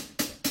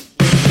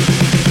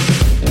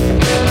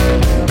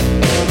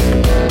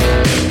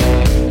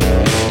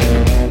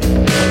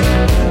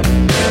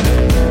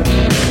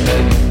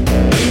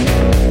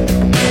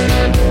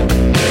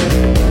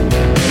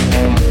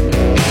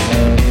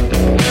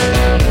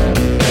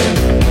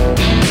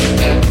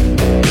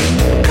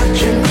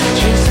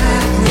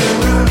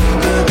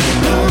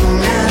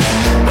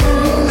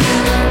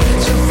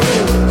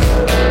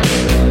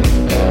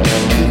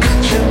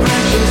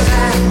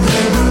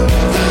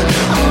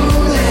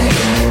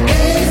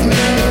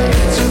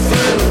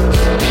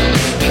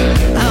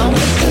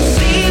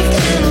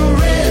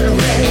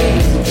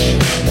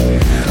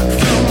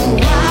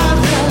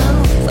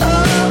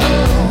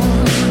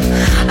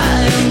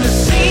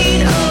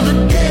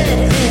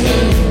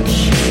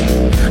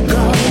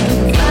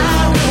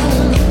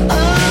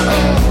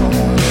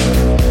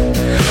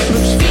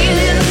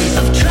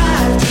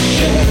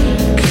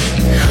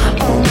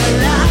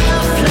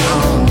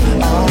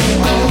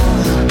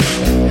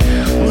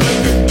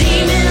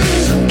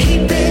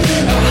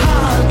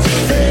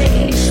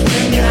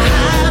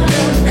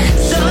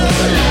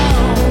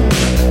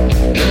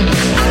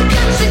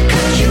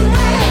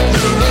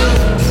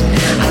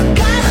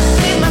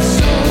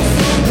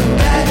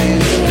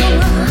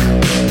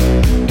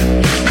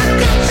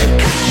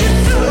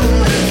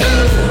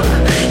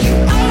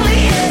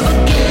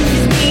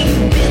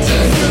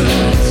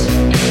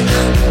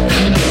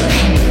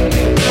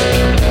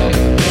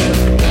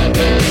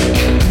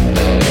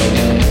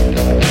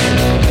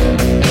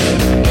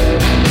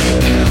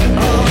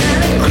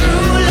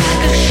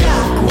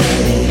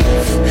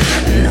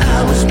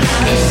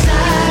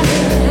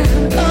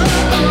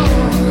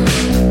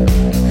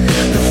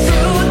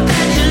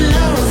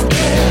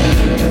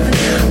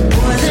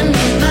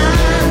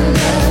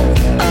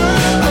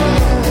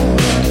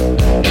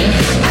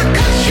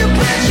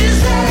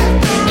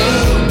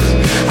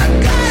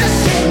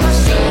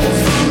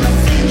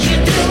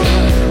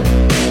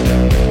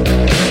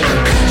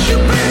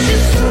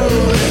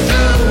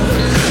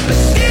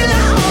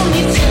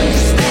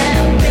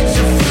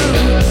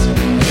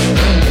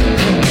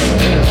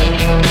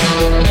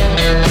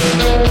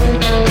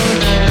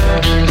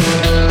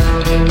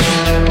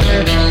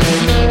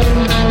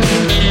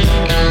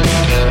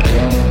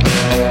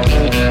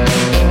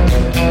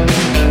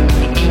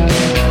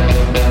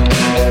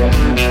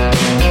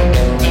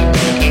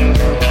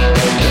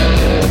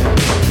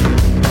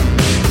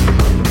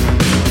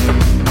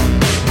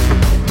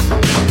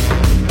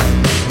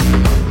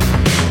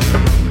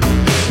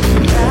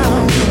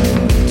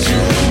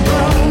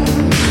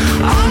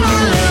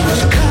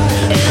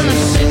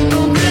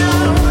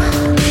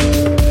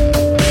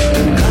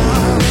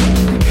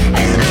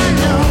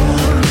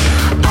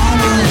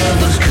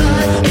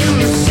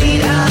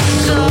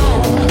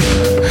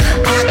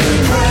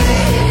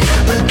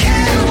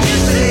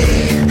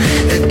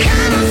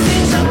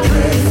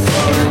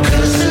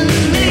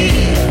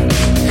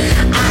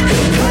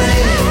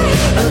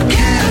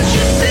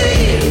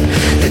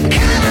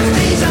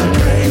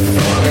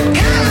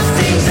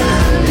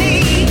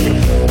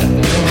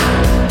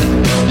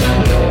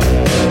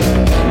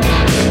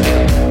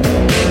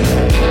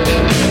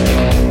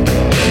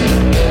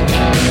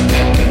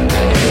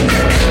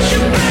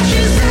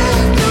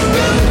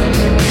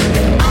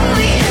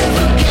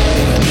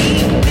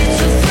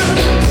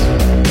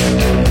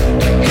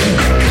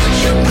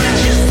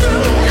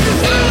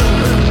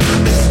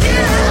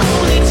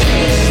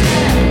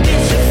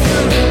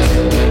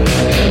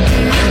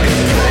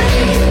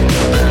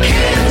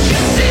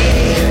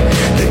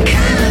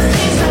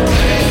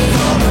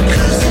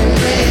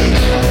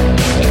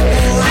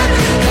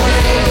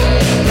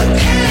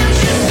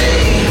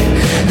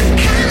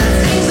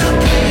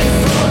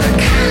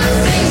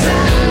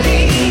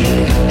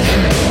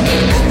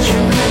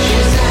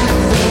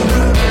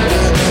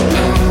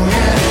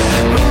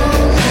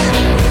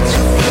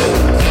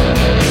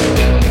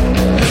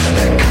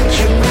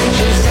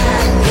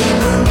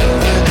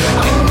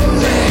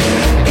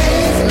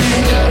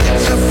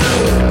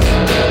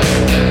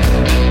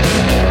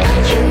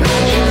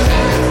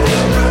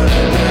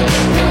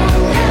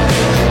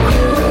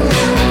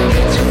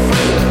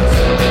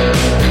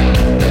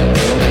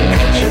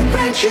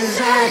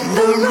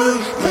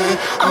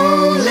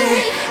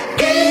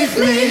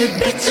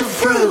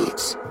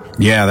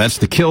 Yeah, that's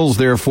the Kills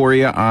there for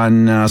you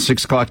on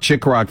 6 o'clock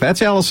Chick Rock.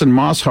 That's Alison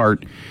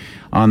Mosshart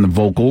on the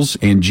vocals,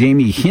 and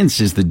Jamie Hintz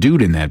is the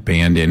dude in that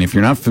band. And if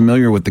you're not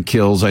familiar with the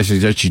Kills, I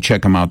suggest you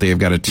check them out. They've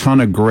got a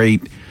ton of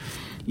great,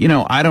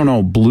 I don't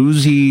know,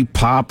 bluesy,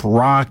 pop,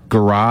 rock,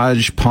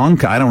 garage,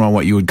 punk. I don't know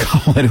what you would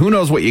call it. Who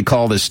knows what you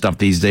call this stuff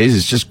these days?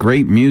 It's just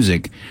great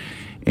music.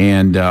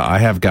 And I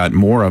have got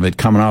more of it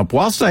coming up.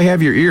 Whilst I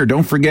have your ear,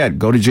 don't forget,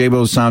 go to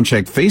Jabo's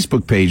Soundcheck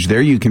Facebook page.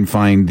 There you can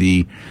find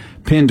the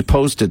pinned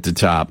post at the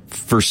top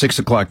for 6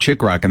 o'clock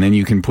Chick Rock, and then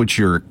you can put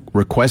your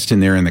request in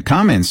there in the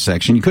comments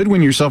section. You could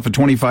win yourself a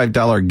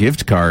 $25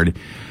 gift card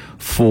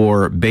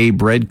for Bay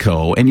Bread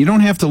Co. And you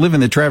don't have to live in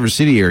the Traverse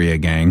City area,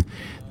 gang.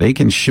 They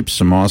can ship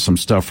some awesome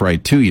stuff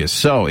right to you.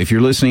 So if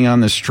you're listening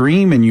on the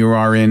stream and you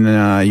are in,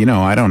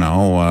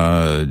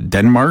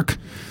 Denmark,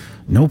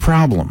 no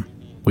problem.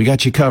 We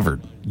got you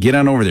covered. Get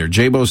on over there.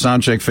 Jabo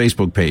Soundcheck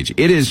Facebook page.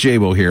 It is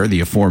Jabo here, the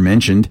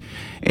aforementioned.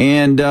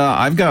 And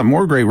I've got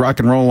more great rock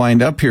and roll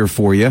lined up here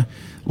for you.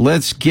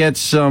 Let's get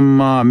some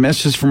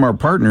messages from our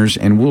partners,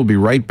 and we'll be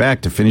right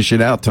back to finish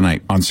it out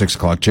tonight on 6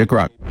 o'clock Chick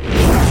Rock.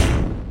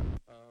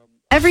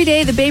 Every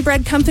day, the Bay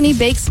Bread Company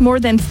bakes more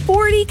than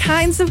 40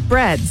 kinds of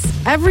breads.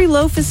 Every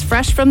loaf is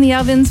fresh from the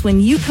ovens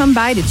when you come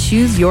by to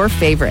choose your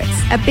favorites.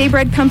 At Bay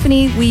Bread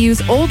Company, we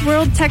use old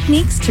world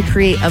techniques to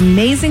create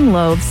amazing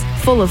loaves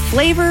full of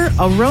flavor,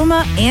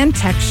 aroma, and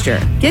texture.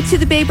 Get to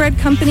the Bay Bread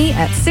Company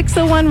at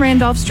 601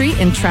 Randolph Street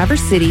in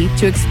Traverse City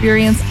to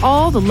experience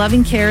all the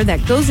loving care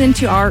that goes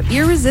into our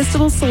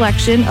irresistible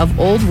selection of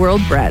old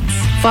world breads.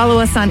 Follow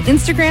us on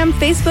Instagram,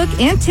 Facebook,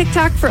 and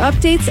TikTok for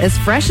updates as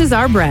fresh as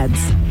our breads.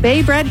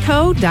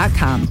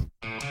 BayBreadCo.com.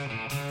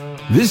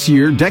 This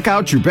year, deck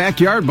out your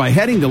backyard by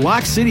heading to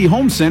Lock City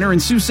Home Center in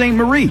Sault Ste.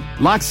 Marie.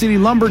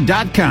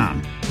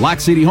 LockCityLumber.com. Lock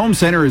City Home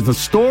Center is the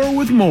store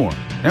with more.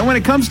 And when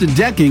it comes to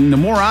decking, the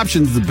more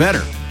options, the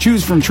better.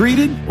 Choose from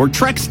treated or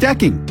Trex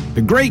decking.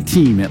 The great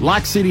team at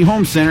Lock City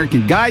Home Center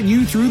can guide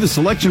you through the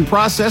selection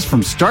process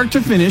from start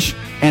to finish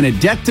and a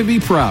deck to be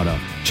proud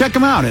of. Check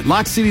them out at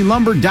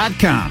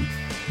LockCityLumber.com.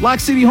 Lock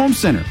City Home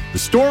Center, the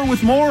store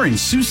with more in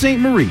Sault Ste.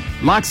 Marie.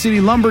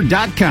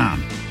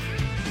 LockCityLumber.com.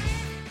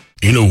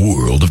 In a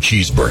world of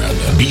cheese bread,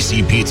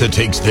 BC Pizza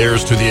takes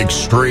theirs to the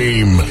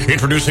extreme.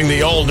 Introducing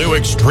the all-new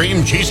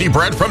Extreme Cheesy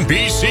Bread from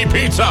BC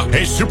Pizza.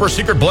 A super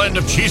secret blend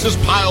of cheeses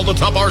piled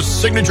atop our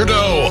signature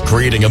dough,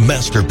 creating a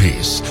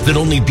masterpiece that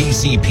only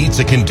BC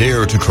Pizza can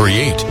dare to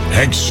create.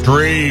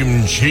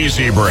 Extreme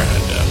Cheesy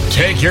Bread.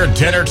 Take your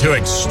dinner to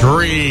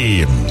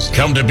extremes.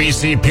 Come to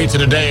BC Pizza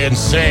today and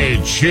say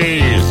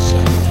cheese.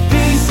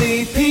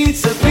 BC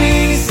Pizza,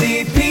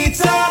 BC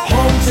Pizza,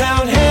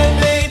 hometown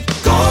handmade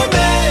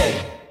gourmet.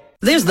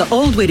 There's the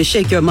old way to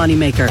shake your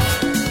moneymaker.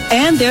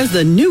 And there's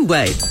the new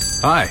way.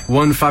 Hi,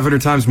 one 500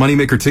 times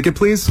moneymaker ticket,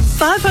 please.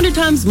 500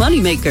 times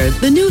moneymaker,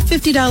 the new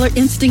 $50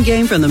 instant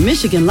game from the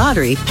Michigan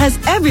Lottery, has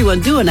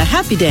everyone doing a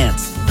happy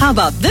dance. How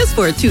about this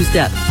for a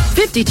two-step?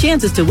 50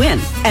 chances to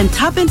win and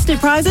top instant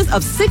prizes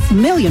of $6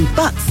 million.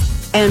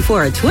 And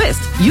for a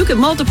twist, you can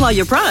multiply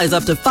your prize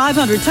up to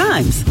 500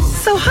 times.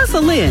 So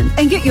hustle in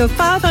and get your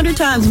 500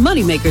 times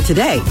moneymaker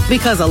today,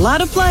 because a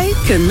lot of play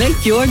can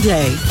make your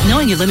day.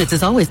 Knowing your limits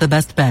is always the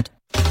best bet.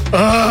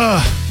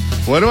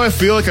 Why do I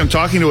feel like I'm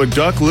talking to a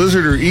duck,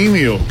 lizard, or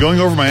emu going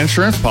over my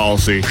insurance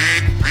policy?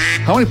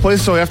 How many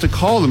places do I have to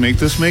call to make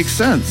this make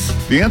sense?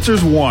 The answer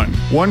is one.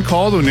 One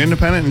call to an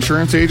independent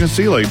insurance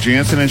agency like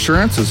Janssen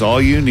Insurance is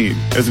all you need.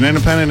 As an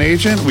independent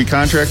agent, we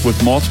contract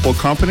with multiple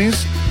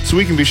companies, so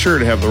we can be sure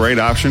to have the right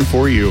option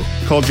for you.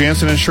 Call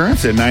Janssen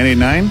Insurance at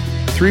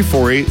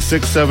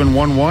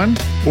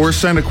 989-348-6711 or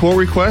send a quote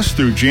request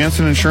through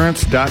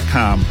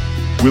JanssenInsurance.com.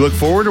 We look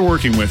forward to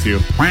working with you.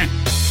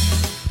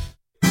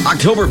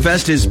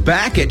 Oktoberfest is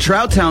back at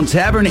Trouttown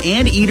Tavern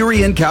and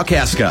Eatery in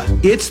Kalkaska.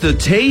 It's the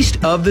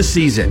taste of the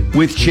season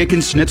with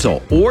chicken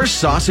schnitzel or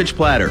sausage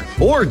platter,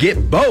 or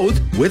get both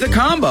with a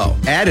combo.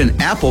 Add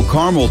an apple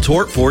caramel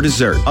torte for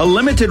dessert. A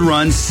limited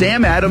run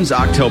Sam Adams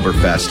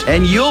Oktoberfest,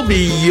 and you'll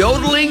be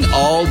yodeling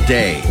all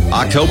day.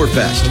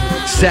 Oktoberfest,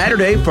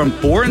 Saturday from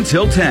 4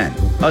 until 10.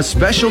 A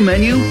special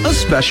menu, a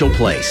special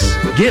place.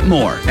 Get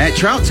more at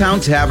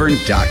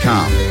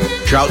TrouttownTavern.com.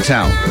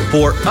 Trouttown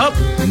for up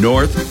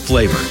north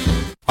flavor.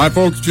 Hi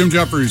folks, Jim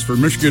Jeffries for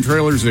Michigan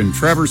Trailers in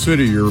Traverse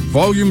City, your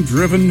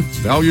volume-driven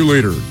value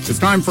leader. It's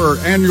time for our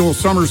annual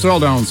summer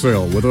sell-down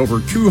sale. With over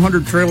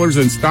 200 trailers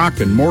in stock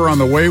and more on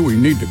the way, we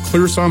need to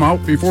clear some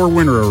out before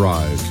winter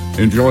arrives.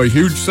 Enjoy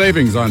huge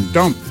savings on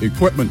dump,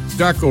 equipment,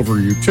 deck over,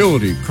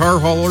 utility, car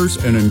haulers,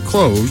 and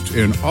enclosed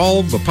in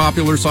all the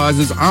popular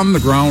sizes on the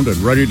ground and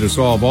ready to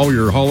solve all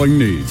your hauling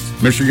needs.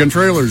 Michigan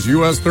Trailers,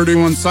 US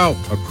 31 South,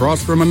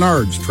 across from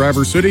Menards,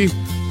 Traverse City,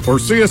 or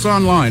see us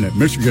online at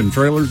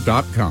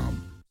michigantrailers.com.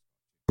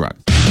 Right.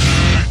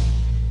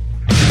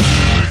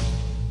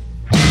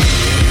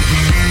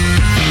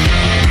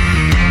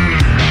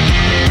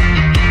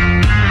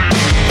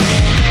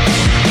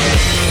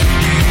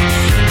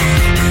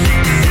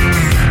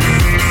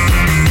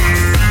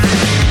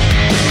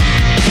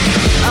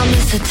 I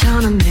miss a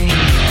ton of me,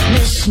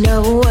 miss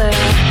nowhere.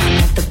 I'm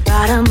at the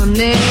bottom of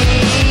me.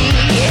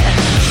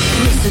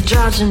 Miss the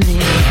drives of me,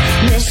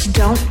 miss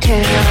don't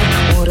care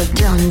what I've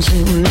done to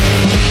me.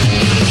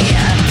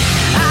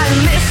 I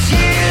miss you,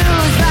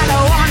 but I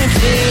wanted to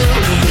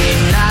be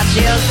not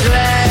your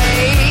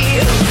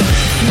slave.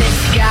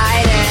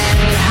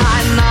 Misguided,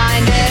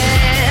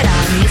 high-minded,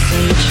 I'm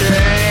missing the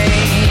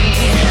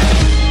train.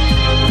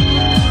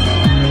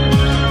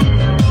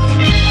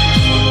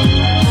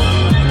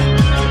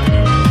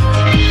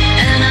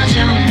 And I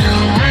don't know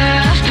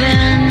where I've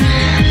been.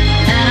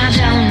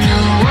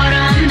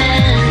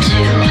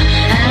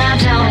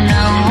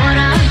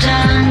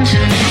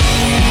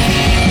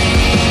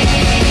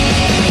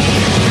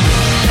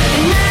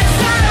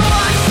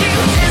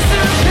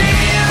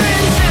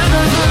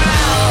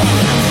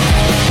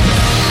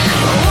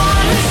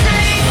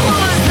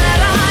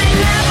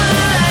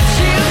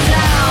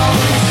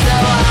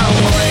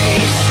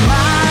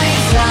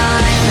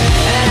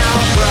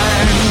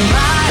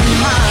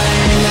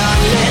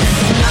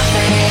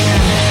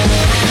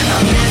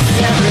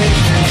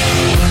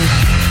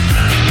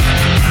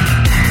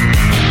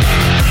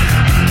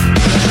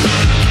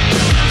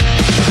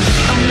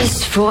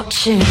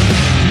 fortune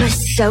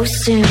must so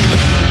soon,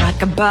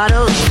 like a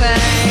bottle of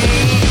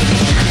pain.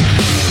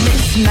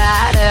 Miss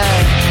Matter,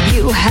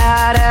 you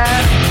had her,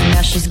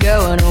 now she's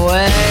going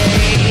away.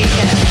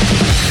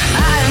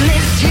 I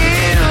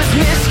misused,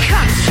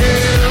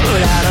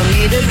 misconstrued, I don't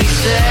need to be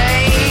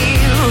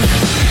saved.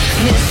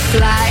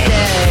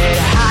 Mislighted,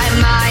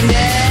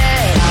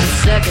 high-minded, I'm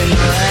stuck in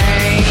the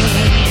rain.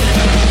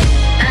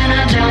 And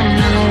I don't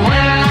know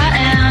where I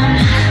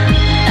am,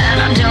 and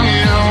I don't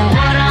know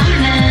what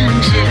I'm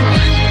into,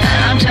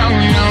 and I don't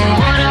know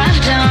what I've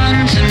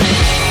done to me.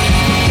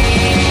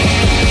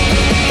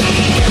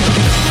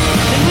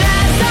 And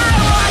as I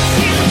watch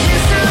you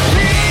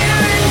disappear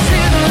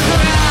into the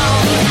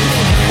ground,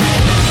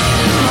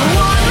 my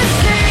one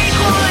mistake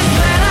was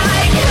that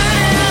I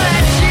couldn't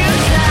let you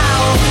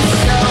down.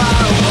 So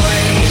I'll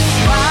waste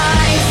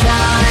my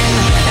time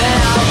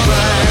and I'll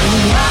burn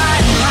my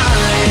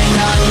mind.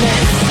 I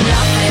miss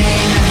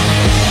nothing,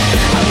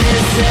 I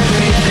miss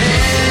everything.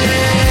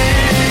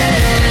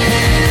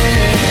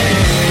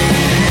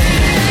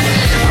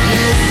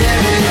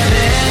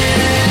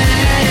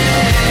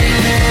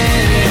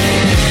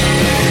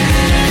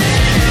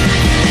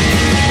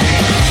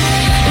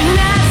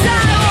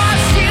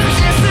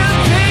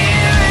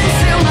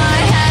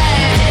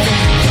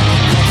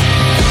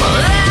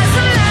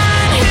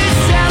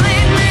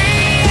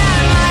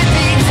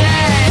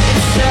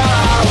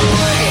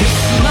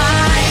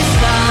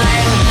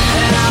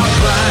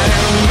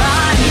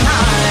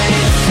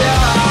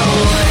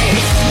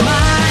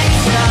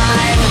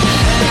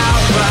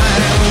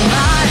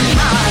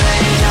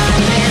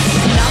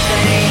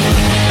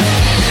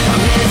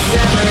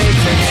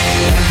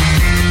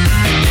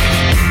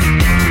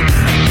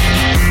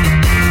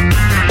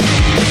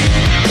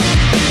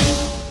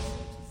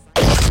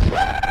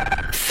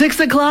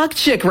 O'clock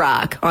Chick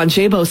Rock on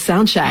Jabo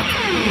Soundcheck.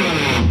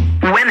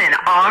 Women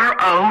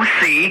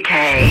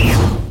R-O-C-K.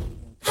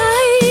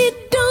 I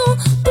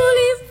don't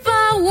believe I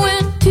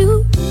went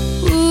too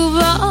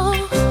far.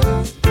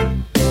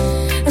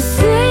 I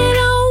said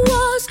I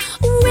was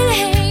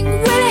willing.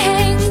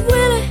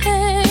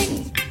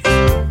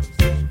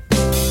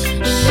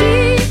 She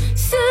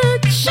said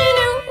she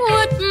knew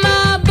what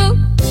my book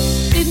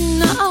did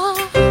not.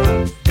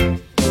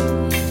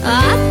 I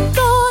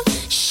thought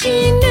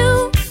she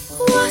knew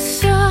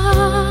what's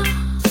up.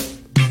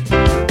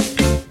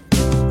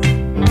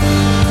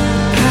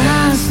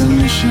 Past the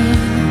mission,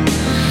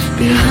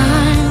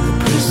 behind the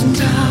prison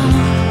door.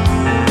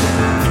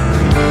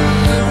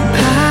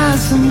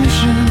 Past the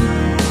mission,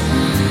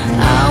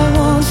 I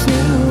once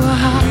knew a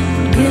hot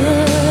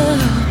girl.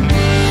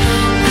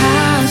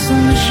 Past the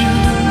mission,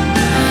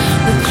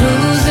 the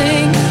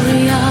closing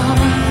every hour.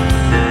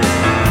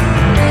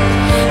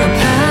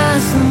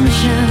 Past the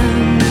mission,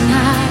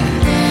 I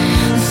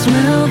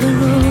smell the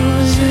roses.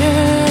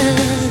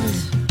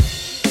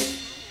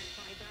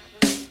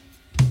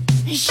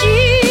 She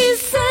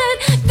said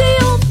they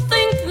all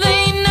think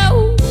they know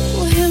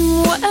him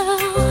well.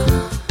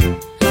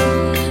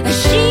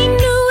 She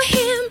knew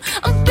him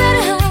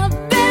better.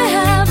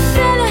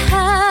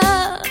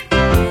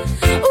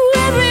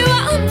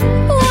 Everyone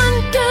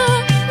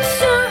wonders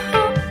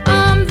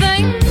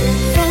something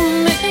from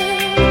me.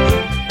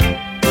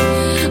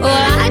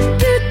 Well, I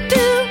do,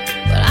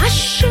 but I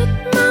shut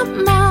my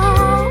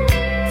mouth.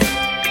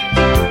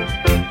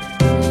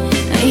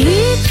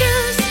 He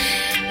just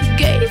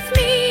gave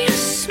me a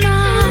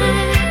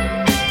smile.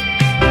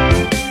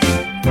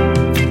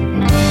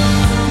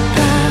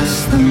 Past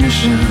the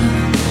mission,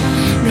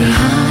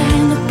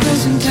 behind the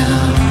prison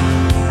door.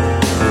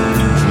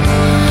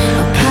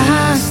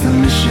 Past the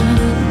mission,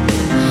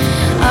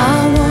 I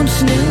once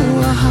knew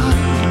a hot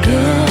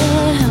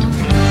girl.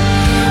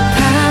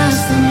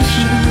 Past the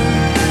mission,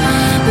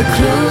 the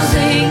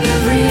closing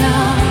every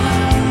hour.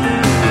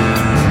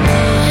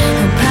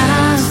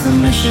 Past the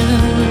mission,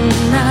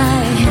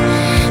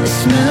 I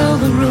smell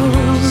the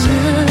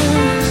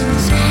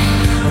roses.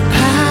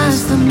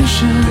 Past the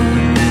mission,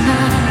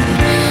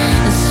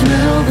 I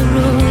smell the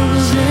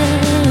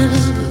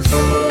roses.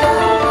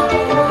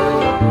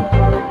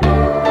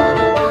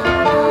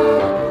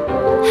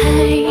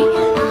 Hey,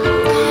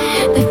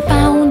 they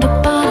found a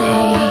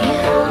body,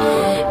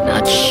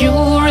 not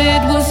sure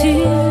it was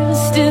his.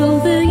 Still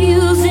they're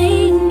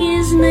using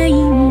his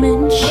name,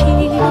 and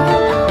she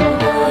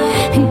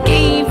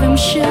gave him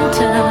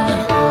shelter.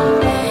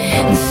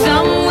 And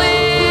somewhere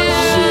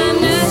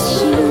in the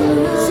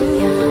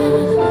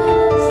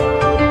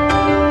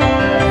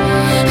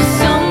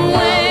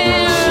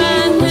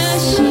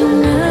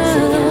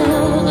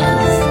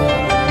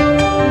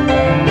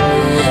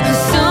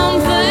some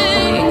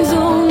things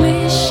only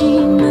she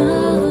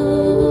knows.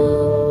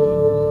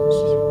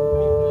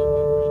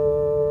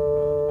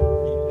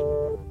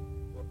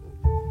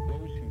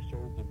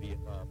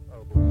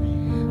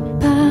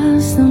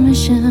 Past the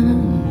mission,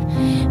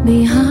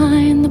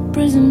 behind the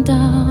prison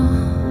door.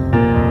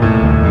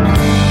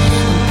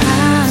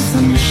 Past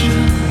the mission,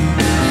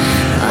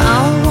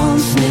 I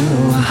once knew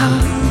a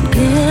hot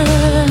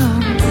girl.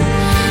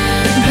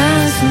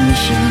 Past the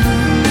mission,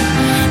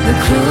 the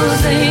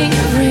closing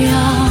every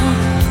arm.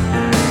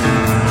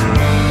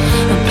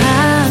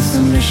 Past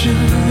the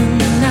mission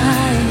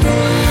night,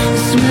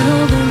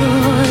 smell the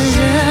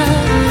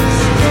roses.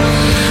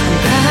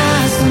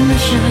 Past the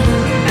mission,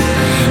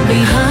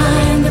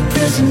 behind the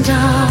prison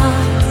door.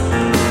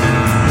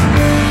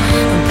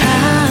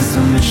 Past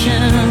the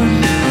mission,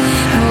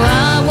 I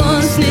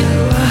once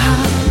knew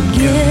how to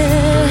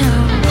give.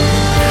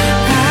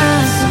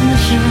 Past the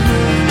mission,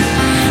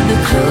 the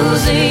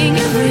closing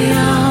every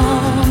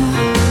arm.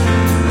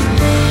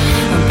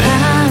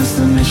 Past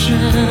the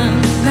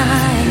mission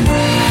night,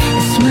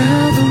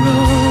 smell the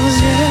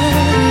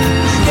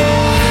roses.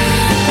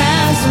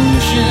 Past the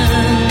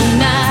mission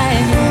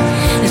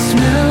night,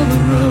 smell the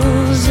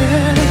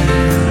roses.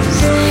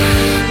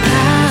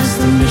 Past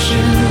the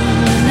mission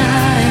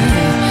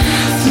night,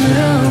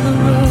 smell the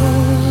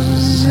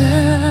roses.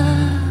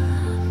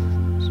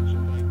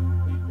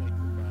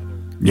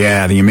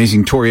 Yeah, the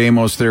amazing Tori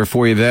Amos there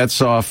for you.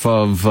 That's off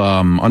of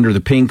Under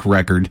the Pink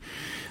record.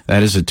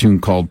 That is a tune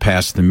called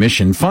Past the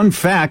Mission. Fun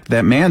fact,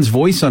 that man's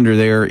voice under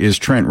there is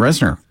Trent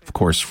Reznor, of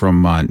course,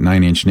 from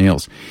 9 Inch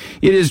Nails.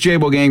 It is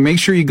Jabo Gang. Make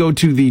sure you go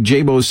to the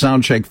Jabo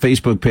Soundcheck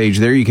Facebook page.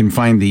 There you can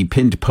find the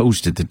pinned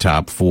post at the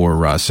top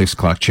for 6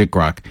 o'clock Chick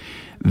Rock.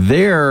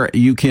 There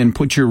you can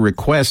put your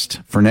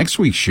request for next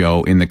week's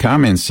show in the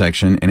comments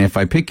section, and if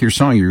I pick your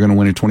song, you're going to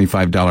win a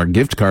 $25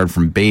 gift card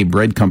from Bay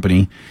Bread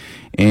Company.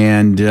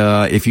 And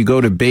if you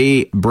go to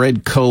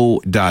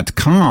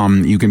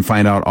baybreadco.com, you can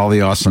find out all the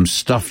awesome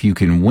stuff you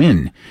can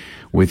win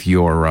with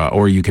your,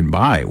 or you can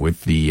buy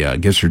with the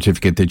gift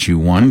certificate that you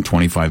won,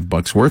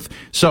 $25 worth.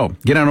 So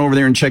get on over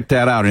there and check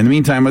that out. In the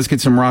meantime, let's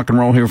get some rock and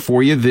roll here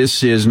for you.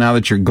 This is Now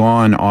That You're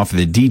Gone off of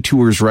the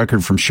Detours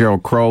record from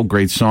Sheryl Crow.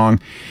 Great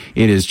song.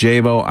 It is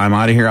Jabo. I'm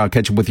out of here. I'll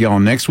catch up with y'all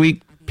next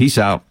week. Peace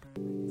out.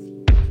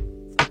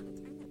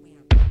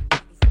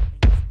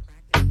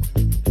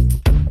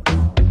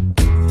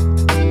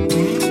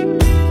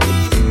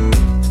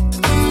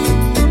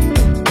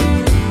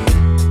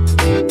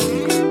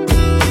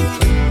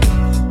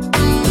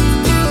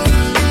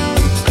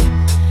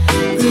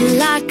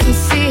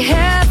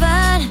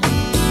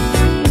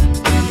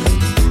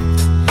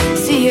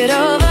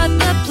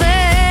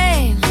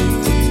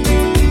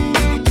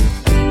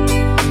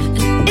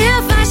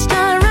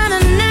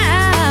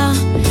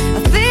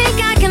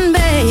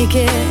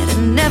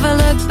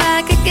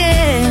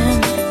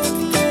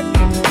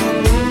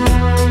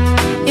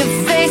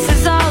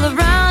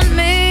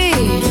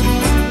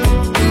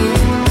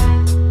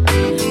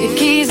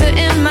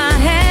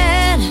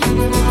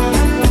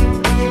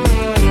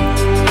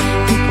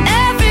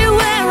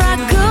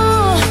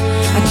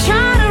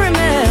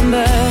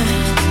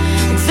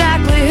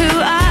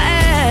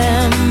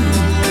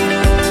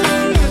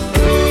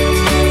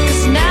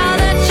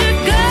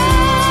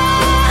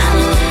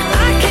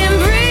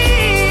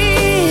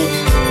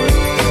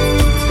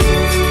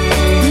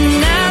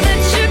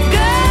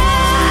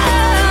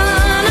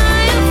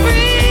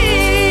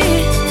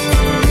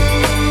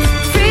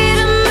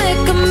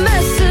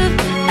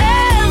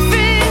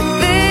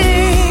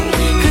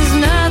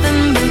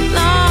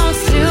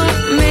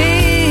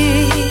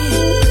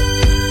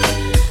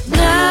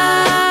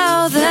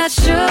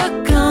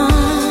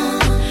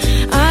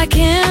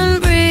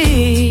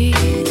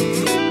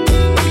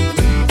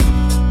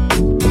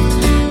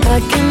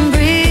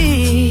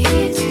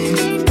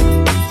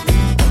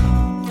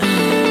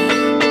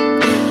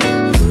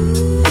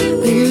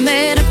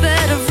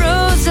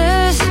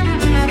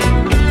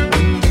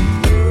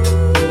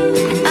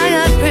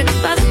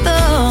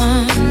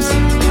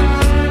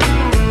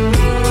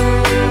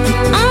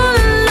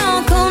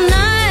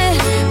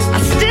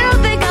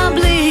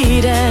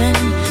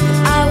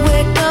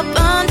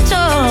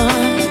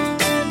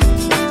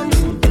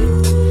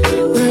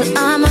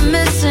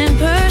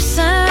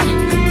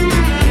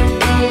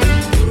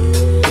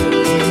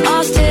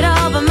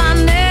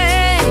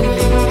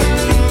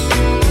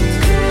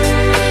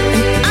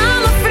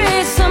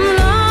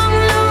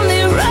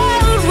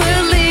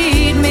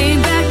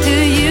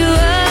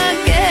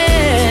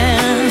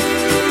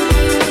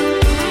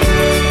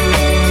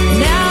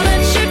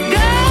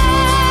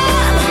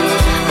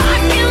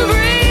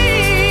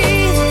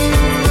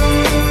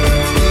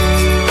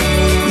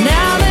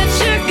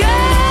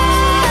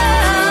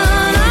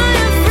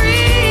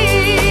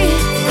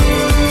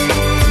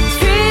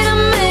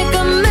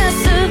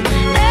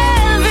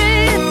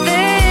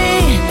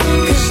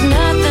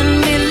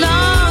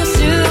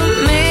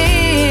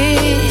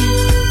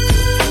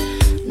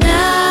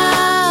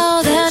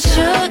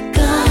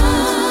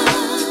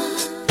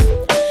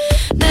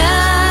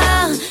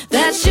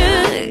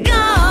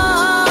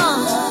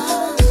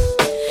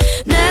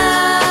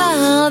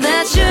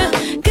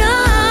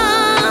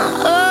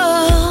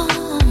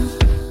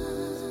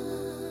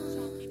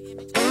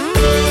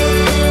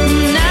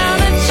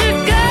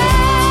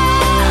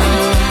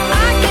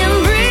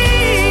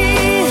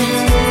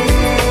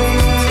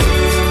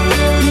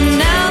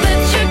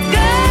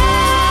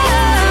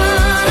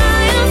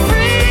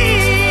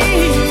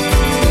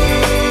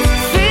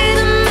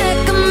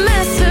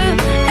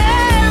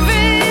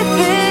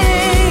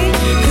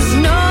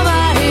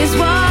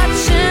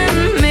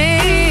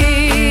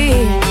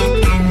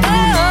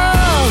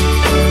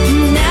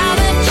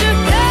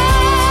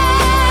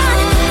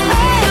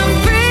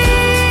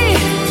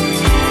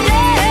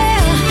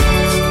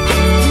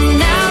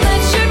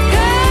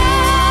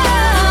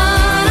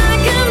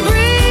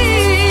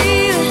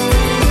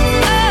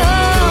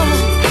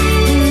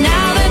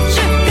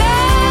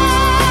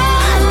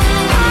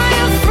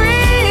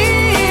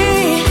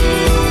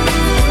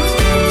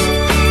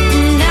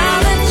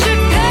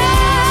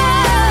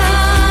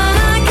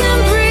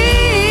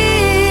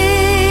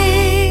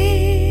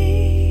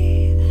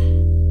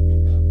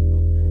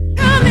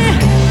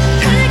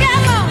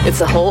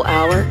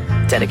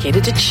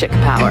 dedicated to chick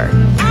power.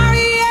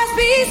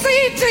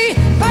 R-E-S-P-C-T,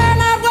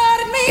 find out what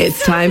it means.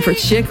 It's time for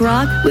Chick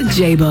Rock with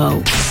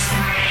Jabo.